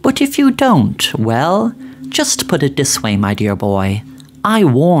yours, but if you don't, well, just put it this way, my dear boy, I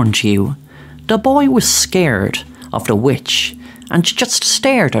warned you." The boy was scared of the witch and just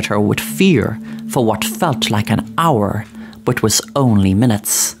stared at her with fear for what felt like an hour, but was only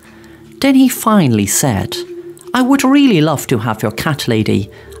minutes. Then he finally said, "I would really love to have your cat, lady.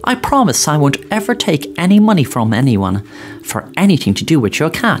 I promise I won't ever take any money from anyone for anything to do with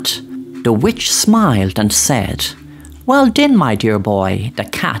your cat." The witch smiled and said, "Well then, my dear boy, the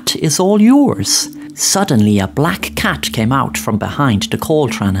cat is all yours." Suddenly a black cat came out from behind the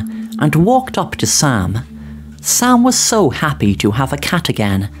cauldron and walked up to Sam. Sam was so happy to have a cat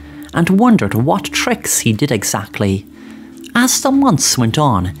again and wondered what tricks he did exactly. As the months went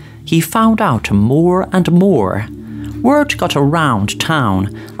on, he found out more and more. Word got around town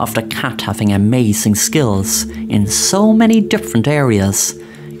of the cat having amazing skills in so many different areas.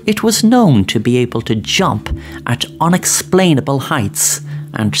 It was known to be able to jump at unexplainable heights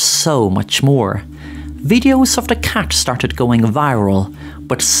and so much more. Videos of the cat started going viral,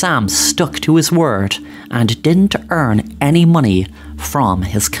 but Sam stuck to his word and didn't earn any money from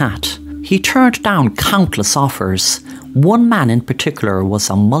his cat. He turned down countless offers. One man in particular was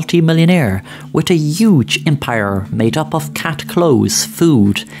a multi-millionaire with a huge empire made up of cat clothes,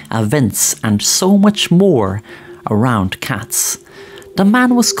 food, events, and so much more around cats. The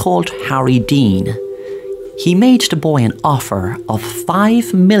man was called Harry Dean. He made the boy an offer of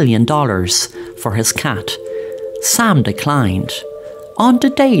 $5 million for his cat. Sam declined. On the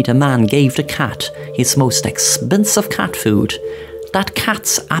day the man gave the cat his most expensive cat food, that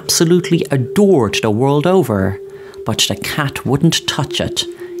cats absolutely adored the world over, but the cat wouldn't touch it.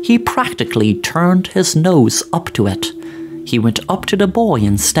 He practically turned his nose up to it. He went up to the boy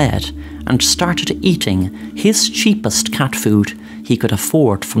instead and started eating his cheapest cat food he could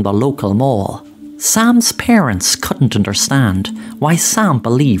afford from the local mall. Sam's parents couldn't understand why Sam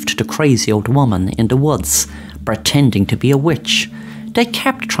believed the crazy old woman in the woods, pretending to be a witch. They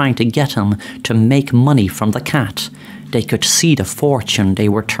kept trying to get him to make money from the cat. They could see the fortune they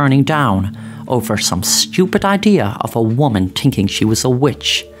were turning down over some stupid idea of a woman thinking she was a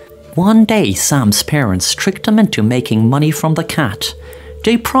witch. One day, Sam's parents tricked him into making money from the cat.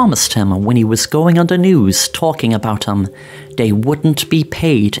 They promised him when he was going on the news talking about him, they wouldn't be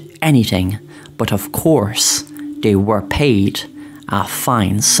paid anything, but of course, they were paid a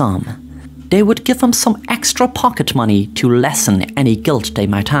fine sum. They would give him some extra pocket money to lessen any guilt they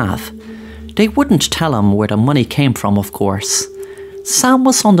might have. They wouldn't tell him where the money came from, of course. Sam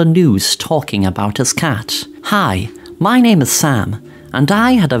was on the news talking about his cat. "Hi, my name is Sam, and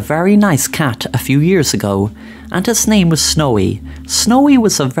I had a very nice cat a few years ago, and his name was Snowy. Snowy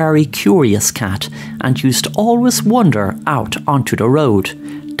was a very curious cat and used to always wander out onto the road.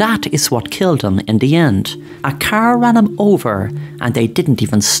 That is what killed him in the end. A car ran him over and they didn't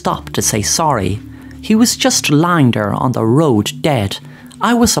even stop to say sorry. He was just lying there on the road dead.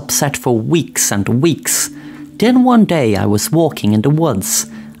 I was upset for weeks and weeks. Then one day I was walking in the woods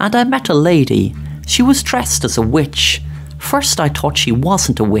and I met a lady. She was dressed as a witch. First I thought she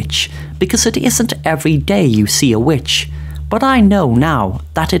wasn't a witch because it isn't every day you see a witch. But I know now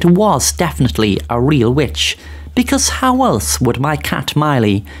that it was definitely a real witch. Because how else would my cat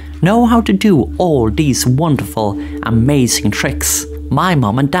Miley know how to do all these wonderful, amazing tricks? My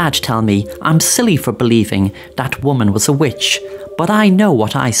mum and dad tell me I'm silly for believing that woman was a witch, but I know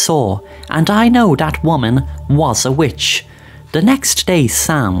what I saw, and I know that woman was a witch. The next day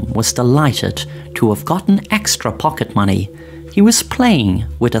Sam was delighted to have gotten extra pocket money. He was playing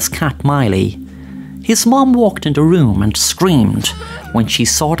with his cat Miley. His mum walked in the room and screamed when she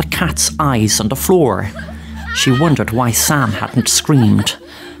saw the cat's eyes on the floor. She wondered why Sam hadn't screamed,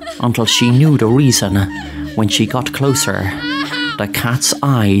 until she knew the reason when she got closer. The cat's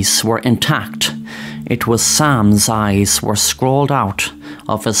eyes were intact. It was Sam's eyes were scrawled out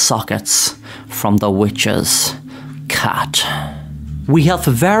of his sockets from the witch's cat. We have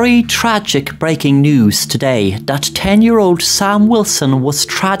very tragic breaking news today that 10-year-old Sam Wilson was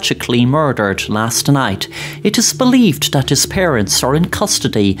tragically murdered last night. It is believed that his parents are in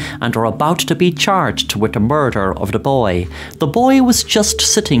custody and are about to be charged with the murder of the boy. The boy was just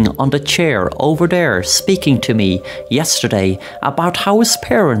sitting on the chair over there speaking to me yesterday about how his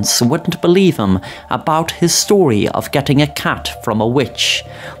parents wouldn't believe him about his story of getting a cat from a witch.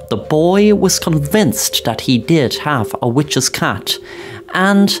 The boy was convinced that he did have a witch's cat,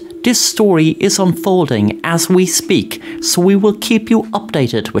 and this story is unfolding as we speak, so we will keep you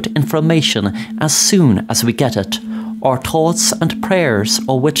updated with information as soon as we get it. Our thoughts and prayers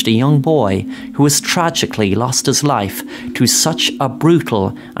are with the young boy who has tragically lost his life to such a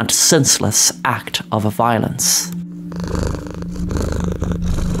brutal and senseless act of violence.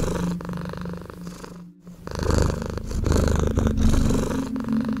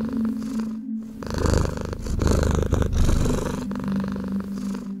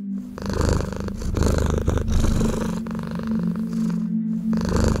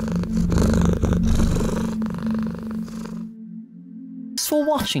 For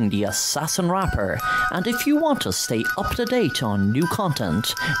watching The Assassin Rapper, and if you want to stay up to date on new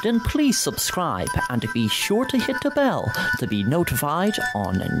content, then please subscribe and be sure to hit the bell to be notified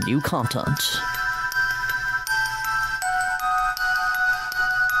on new content.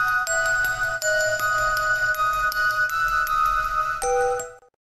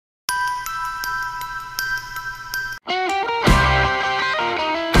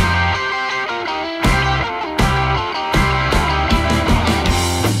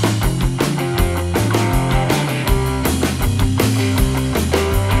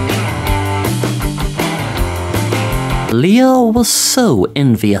 Leah was so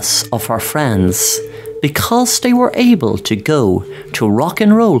envious of her friends because they were able to go to rock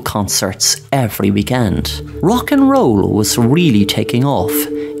and roll concerts every weekend. Rock and roll was really taking off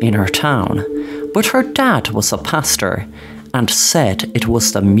in her town, but her dad was a pastor and said it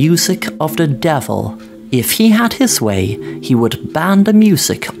was the music of the devil. If he had his way, he would ban the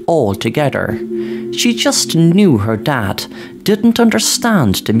music altogether. She just knew her dad didn't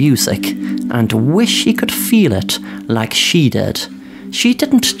understand the music and wish he could feel it like she did. She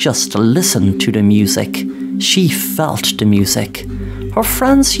didn't just listen to the music, she felt the music. Her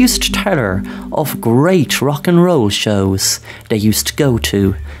friends used to tell her of great rock and roll shows they used to go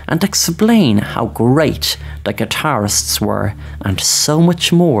to and explain how great the guitarists were and so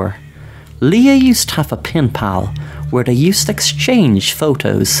much more. Leah used to have a pen pal where they used to exchange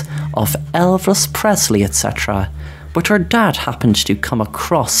photos of Elvis Presley, etc. But her dad happened to come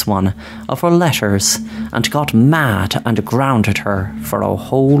across one of her letters and got mad and grounded her for a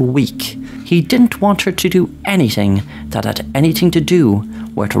whole week. He didn't want her to do anything that had anything to do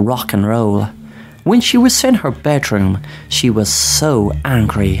with rock and roll. When she was in her bedroom, she was so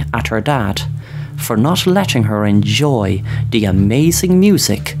angry at her dad for not letting her enjoy the amazing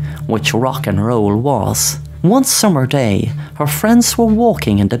music which rock and roll was. One summer day, her friends were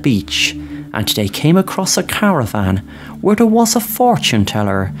walking in the beach, and they came across a caravan where there was a fortune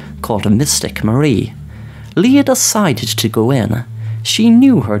teller called Mystic Marie. Leah decided to go in. She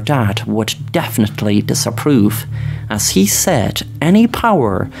knew her dad would definitely disapprove, as he said any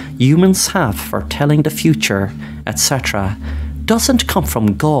power humans have for telling the future, etc., doesn't come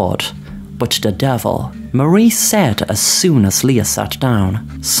from God, but the devil. Marie said as soon as Leah sat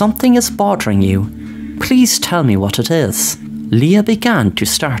down, "Something is bothering you. Please tell me what it is." Leah began to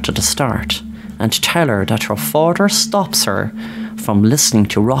start at the start and tell her that her father stops her from listening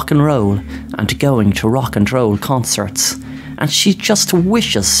to rock and roll and going to rock and roll concerts, and she just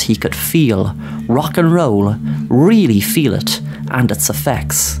wishes he could feel rock and roll, really feel it and its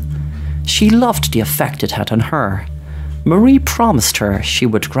effects. She loved the effect it had on her. Marie promised her she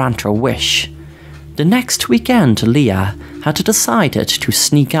would grant her wish. The next weekend, Leah had decided to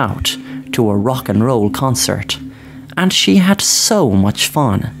sneak out to a rock and roll concert, and she had so much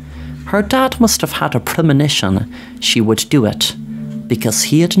fun. Her dad must have had a premonition she would do it, because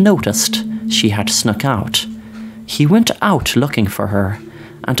he had noticed she had snuck out. He went out looking for her,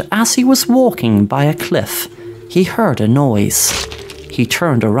 and as he was walking by a cliff, he heard a noise. He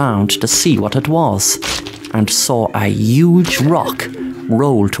turned around to see what it was, and saw a huge rock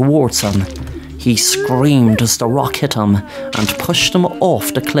roll towards him. He screamed as the rock hit him and pushed him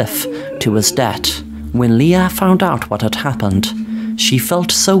off the cliff to his death. When Leah found out what had happened, she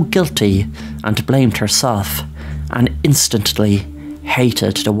felt so guilty and blamed herself, and instantly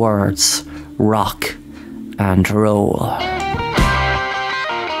hated the words rock and roll.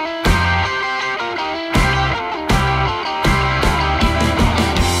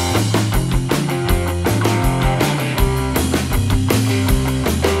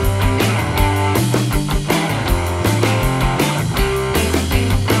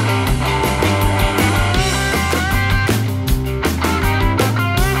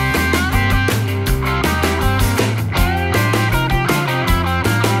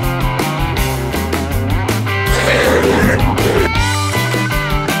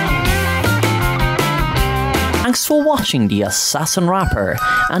 Thanks for watching The Assassin Rapper,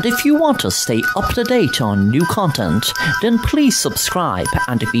 and if you want to stay up to date on new content, then please subscribe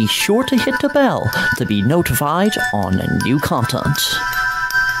and be sure to hit the bell to be notified on new content.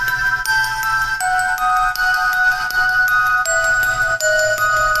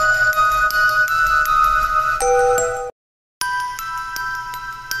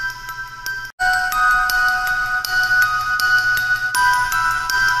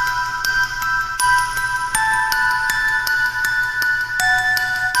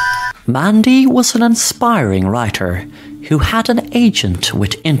 Mandy was an inspiring writer who had an agent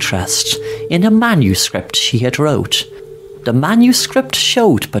with interest in a manuscript she had wrote. The manuscript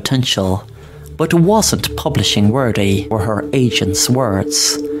showed potential, but wasn't publishing worthy, were her agent's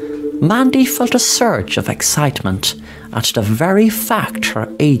words. Mandy felt a surge of excitement at the very fact her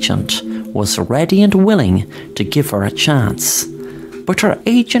agent was ready and willing to give her a chance. But her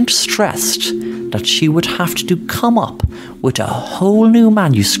agent stressed that she would have to come up with a whole new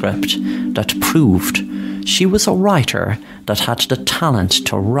manuscript that proved she was a writer that had the talent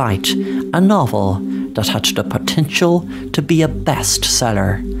to write a novel that had the potential to be a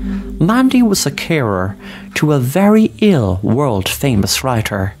bestseller. Mandy was a carer to a very ill world-famous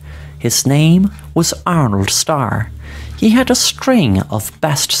writer. His name was Arnold Starr. He had a string of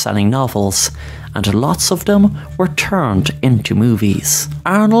best-selling novels, and lots of them were turned into movies.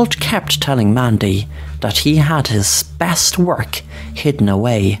 Arnold kept telling Mandy that he had his best work hidden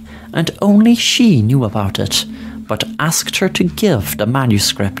away, and only she knew about it, but asked her to give the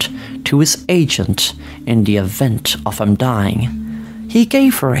manuscript to his agent in the event of him dying. He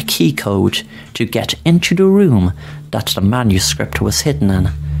gave her a key code to get into the room that the manuscript was hidden in,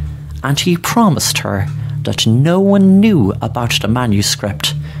 and he promised her that no one knew about the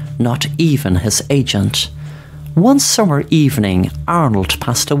manuscript, not even his agent. One summer evening, Arnold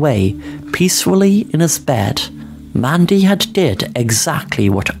passed away peacefully in his bed. Mandy had did exactly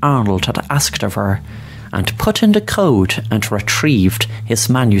what Arnold had asked of her, and put in the code and retrieved his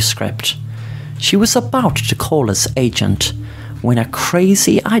manuscript. She was about to call his agent when a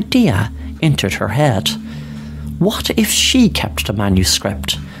crazy idea entered her head. What if she kept the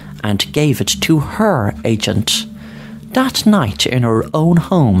manuscript and gave it to her agent? That night in her own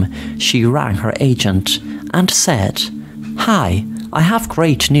home, she rang her agent and said, "Hi, I have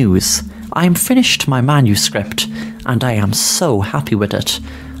great news. I'm finished my manuscript, and I am so happy with it.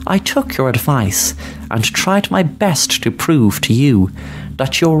 I took your advice and tried my best to prove to you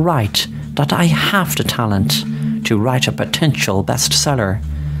that you're right, that I have the talent to write a potential bestseller.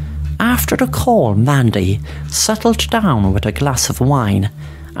 After the call, Mandy settled down with a glass of wine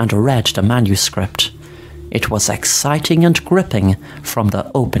and read the manuscript. It was exciting and gripping from the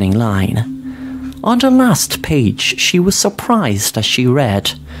opening line. On the last page, she was surprised as she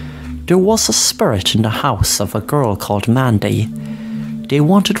read, "There was a spirit in the house of a girl called Mandy. They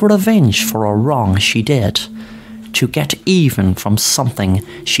wanted revenge for a wrong she did, to get even from something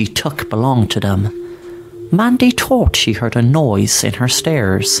she took belonged to them. Mandy thought she heard a noise in her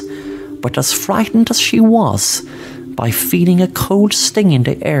stairs, but as frightened as she was by feeling a cold sting in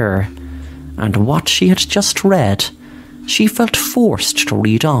the air and what she had just read, she felt forced to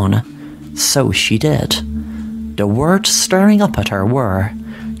read on. So she did. The words staring up at her were,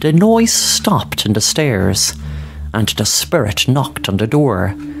 'The noise stopped in the stairs, and the spirit knocked on the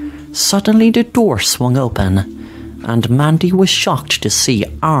door.' Suddenly the door swung open, and Mandy was shocked to see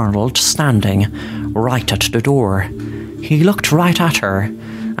Arnold standing right at the door. He looked right at her,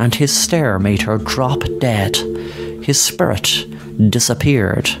 and his stare made her drop dead. His spirit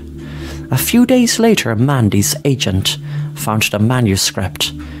disappeared. A few days later, Mandy's agent found the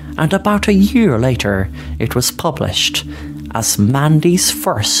manuscript, and about a year later it was published as Mandy's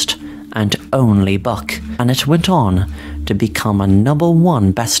first and only book, and it went on to become a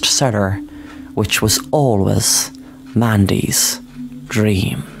 #1 bestseller, which was always Mandy's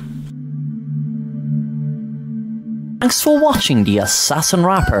dream. Thanks for watching The Assassin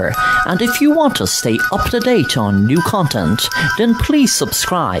Rapper, and if you want to stay up to date on new content, then please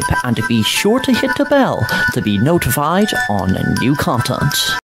subscribe and be sure to hit the bell to be notified on new content.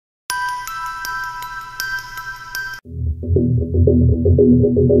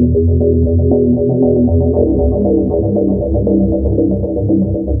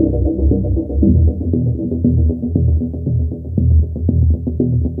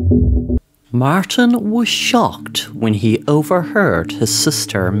 Martin was shocked when he overheard his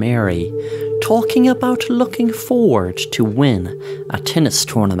sister Mary talking about looking forward to win a tennis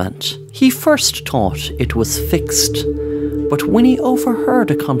tournament. He first thought it was fixed, but when he overheard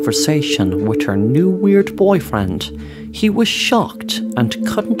a conversation with her new weird boyfriend, he was shocked and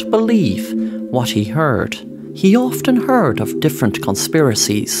couldn't believe what he heard. He often heard of different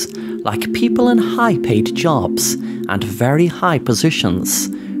conspiracies, like people in high-paid jobs and very high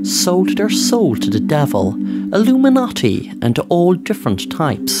positions sold their soul to the devil, Illuminati, and all different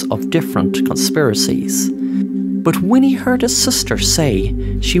types of different conspiracies. But when he heard his sister say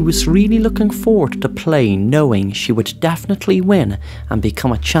she was really looking forward to play, knowing she would definitely win and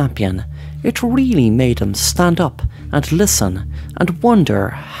become a champion, it really made him stand up and listen and wonder,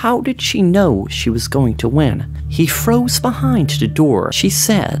 how did she know she was going to win? He froze behind the door. She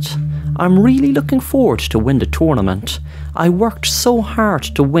said, "I'm really looking forward to win the tournament. I worked so hard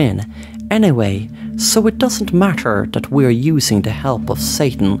to win anyway, so it doesn't matter that we're using the help of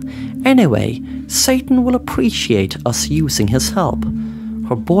Satan. Anyway, Satan will appreciate us using his help."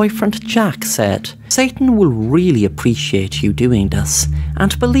 Her boyfriend Jack said, "Satan will really appreciate you doing this,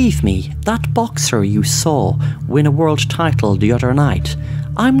 and believe me, that boxer you saw win a world title the other night,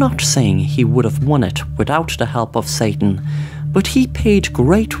 I'm not saying he would have won it without the help of Satan, but he paid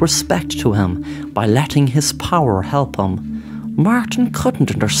great respect to him by letting his power help him." Martin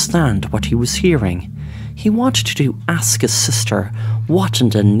couldn't understand what he was hearing. He wanted to ask his sister, what in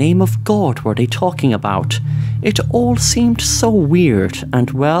the name of God were they talking about? It all seemed so weird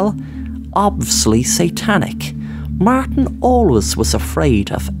and, well, obviously satanic. Martin always was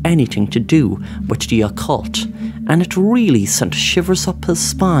afraid of anything to do with the occult, and it really sent shivers up his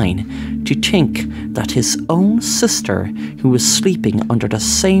spine to think that his own sister, who was sleeping under the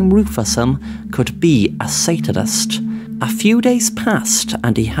same roof as him, could be a Satanist. A few days passed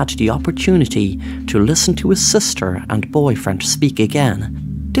and he had the opportunity to listen to his sister and boyfriend speak again.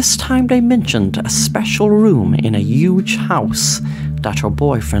 This time they mentioned a special room in a huge house that her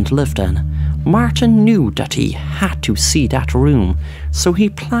boyfriend lived in. Martin knew that he had to see that room, so he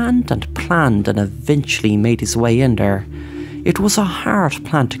planned and eventually made his way in there. It was a hard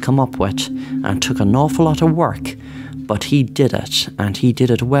plan to come up with and took an awful lot of work, but he did it, and he did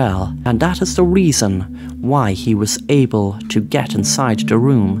it well, and that is the reason why he was able to get inside the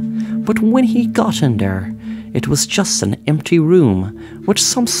room. But when he got in there, it was just an empty room with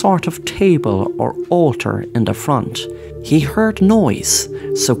some sort of table or altar in the front. He heard noise,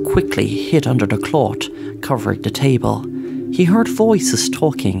 so quickly hid under the cloth covering the table. He heard voices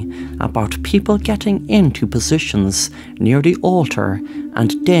talking about people getting into positions near the altar,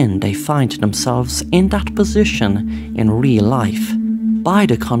 and then they find themselves in that position in real life. By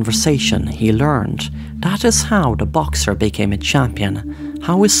the conversation, he learned that is how the boxer became a champion,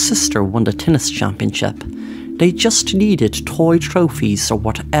 how his sister won the tennis championship. They just needed toy trophies or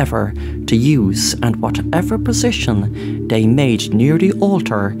whatever to use, and whatever position they made near the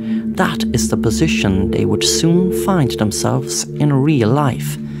altar, that is the position they would soon find themselves in real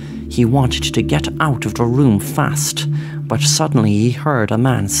life. He wanted to get out of the room fast, but suddenly he heard a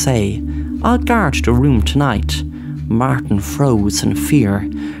man say, "I'll guard the room tonight." Martin froze in fear,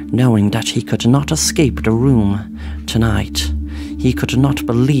 knowing that he could not escape the room tonight. He could not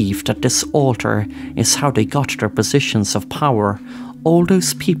believe that this altar is how they got their positions of power, all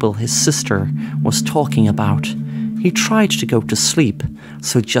those people his sister was talking about. He tried to go to sleep,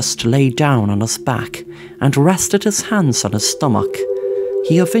 so just lay down on his back and rested his hands on his stomach.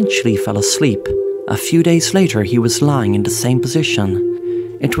 He eventually fell asleep. A few days later he was lying in the same position.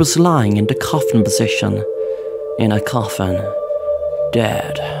 It was lying in the coffin position. In a coffin.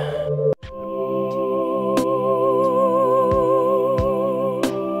 Dead.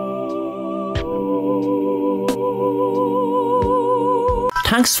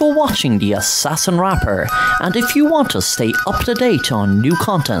 Thanks for watching The Assassin Rapper, and if you want to stay up to date on new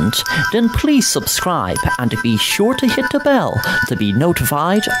content, then please subscribe and be sure to hit the bell to be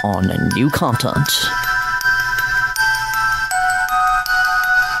notified on new content.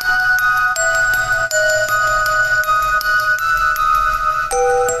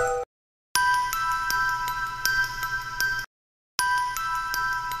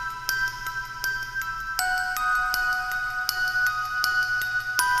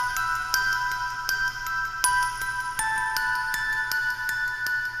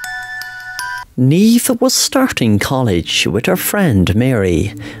 Niamh was starting college with her friend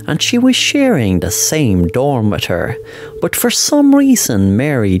Mary, and she was sharing the same dorm with her. But for some reason,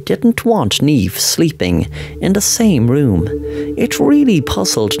 Mary didn't want Niamh sleeping in the same room. It really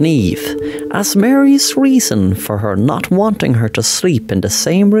puzzled Niamh, as Mary's reason for her not wanting her to sleep in the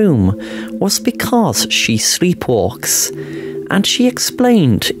same room was because she sleepwalks. And she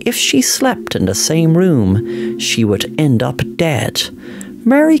explained if she slept in the same room, she would end up dead.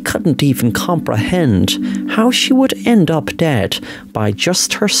 Mary couldn't even comprehend how she would end up dead by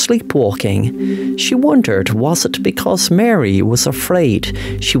just her sleepwalking. She wondered, was it because Mary was afraid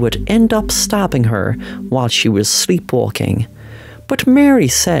she would end up stabbing her while she was sleepwalking? But Mary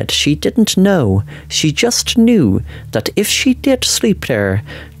said she didn't know, she just knew that if she did sleep there,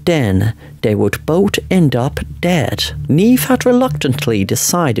 then they would both end up dead. Niamh had reluctantly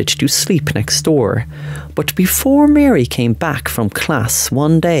decided to sleep next door, but before Mary came back from class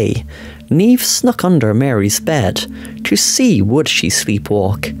one day, Niamh snuck under Mary's bed to see would she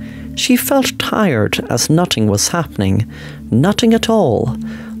sleepwalk. She felt tired as nothing was happening, nothing at all.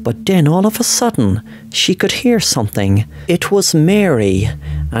 But then all of a sudden, she could hear something. It was Mary,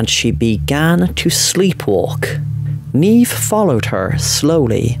 and she began to sleepwalk. Niamh followed her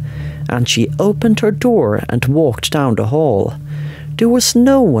slowly, and she opened her door and walked down the hall. There was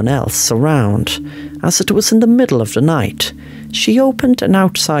no one else around, as it was in the middle of the night. She opened an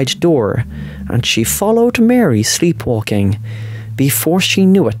outside door, and she followed Mary sleepwalking. Before she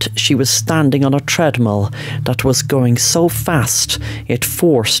knew it, she was standing on a treadmill that was going so fast it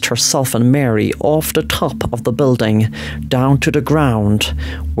forced herself and Mary off the top of the building down to the ground,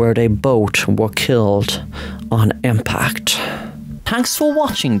 where they both were killed on impact. Thanks for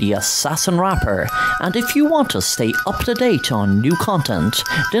watching The Assassin Rapper, and if you want to stay up to date on new content,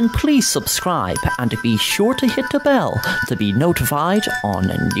 then please subscribe and be sure to hit the bell to be notified on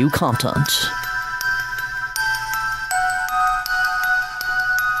new content.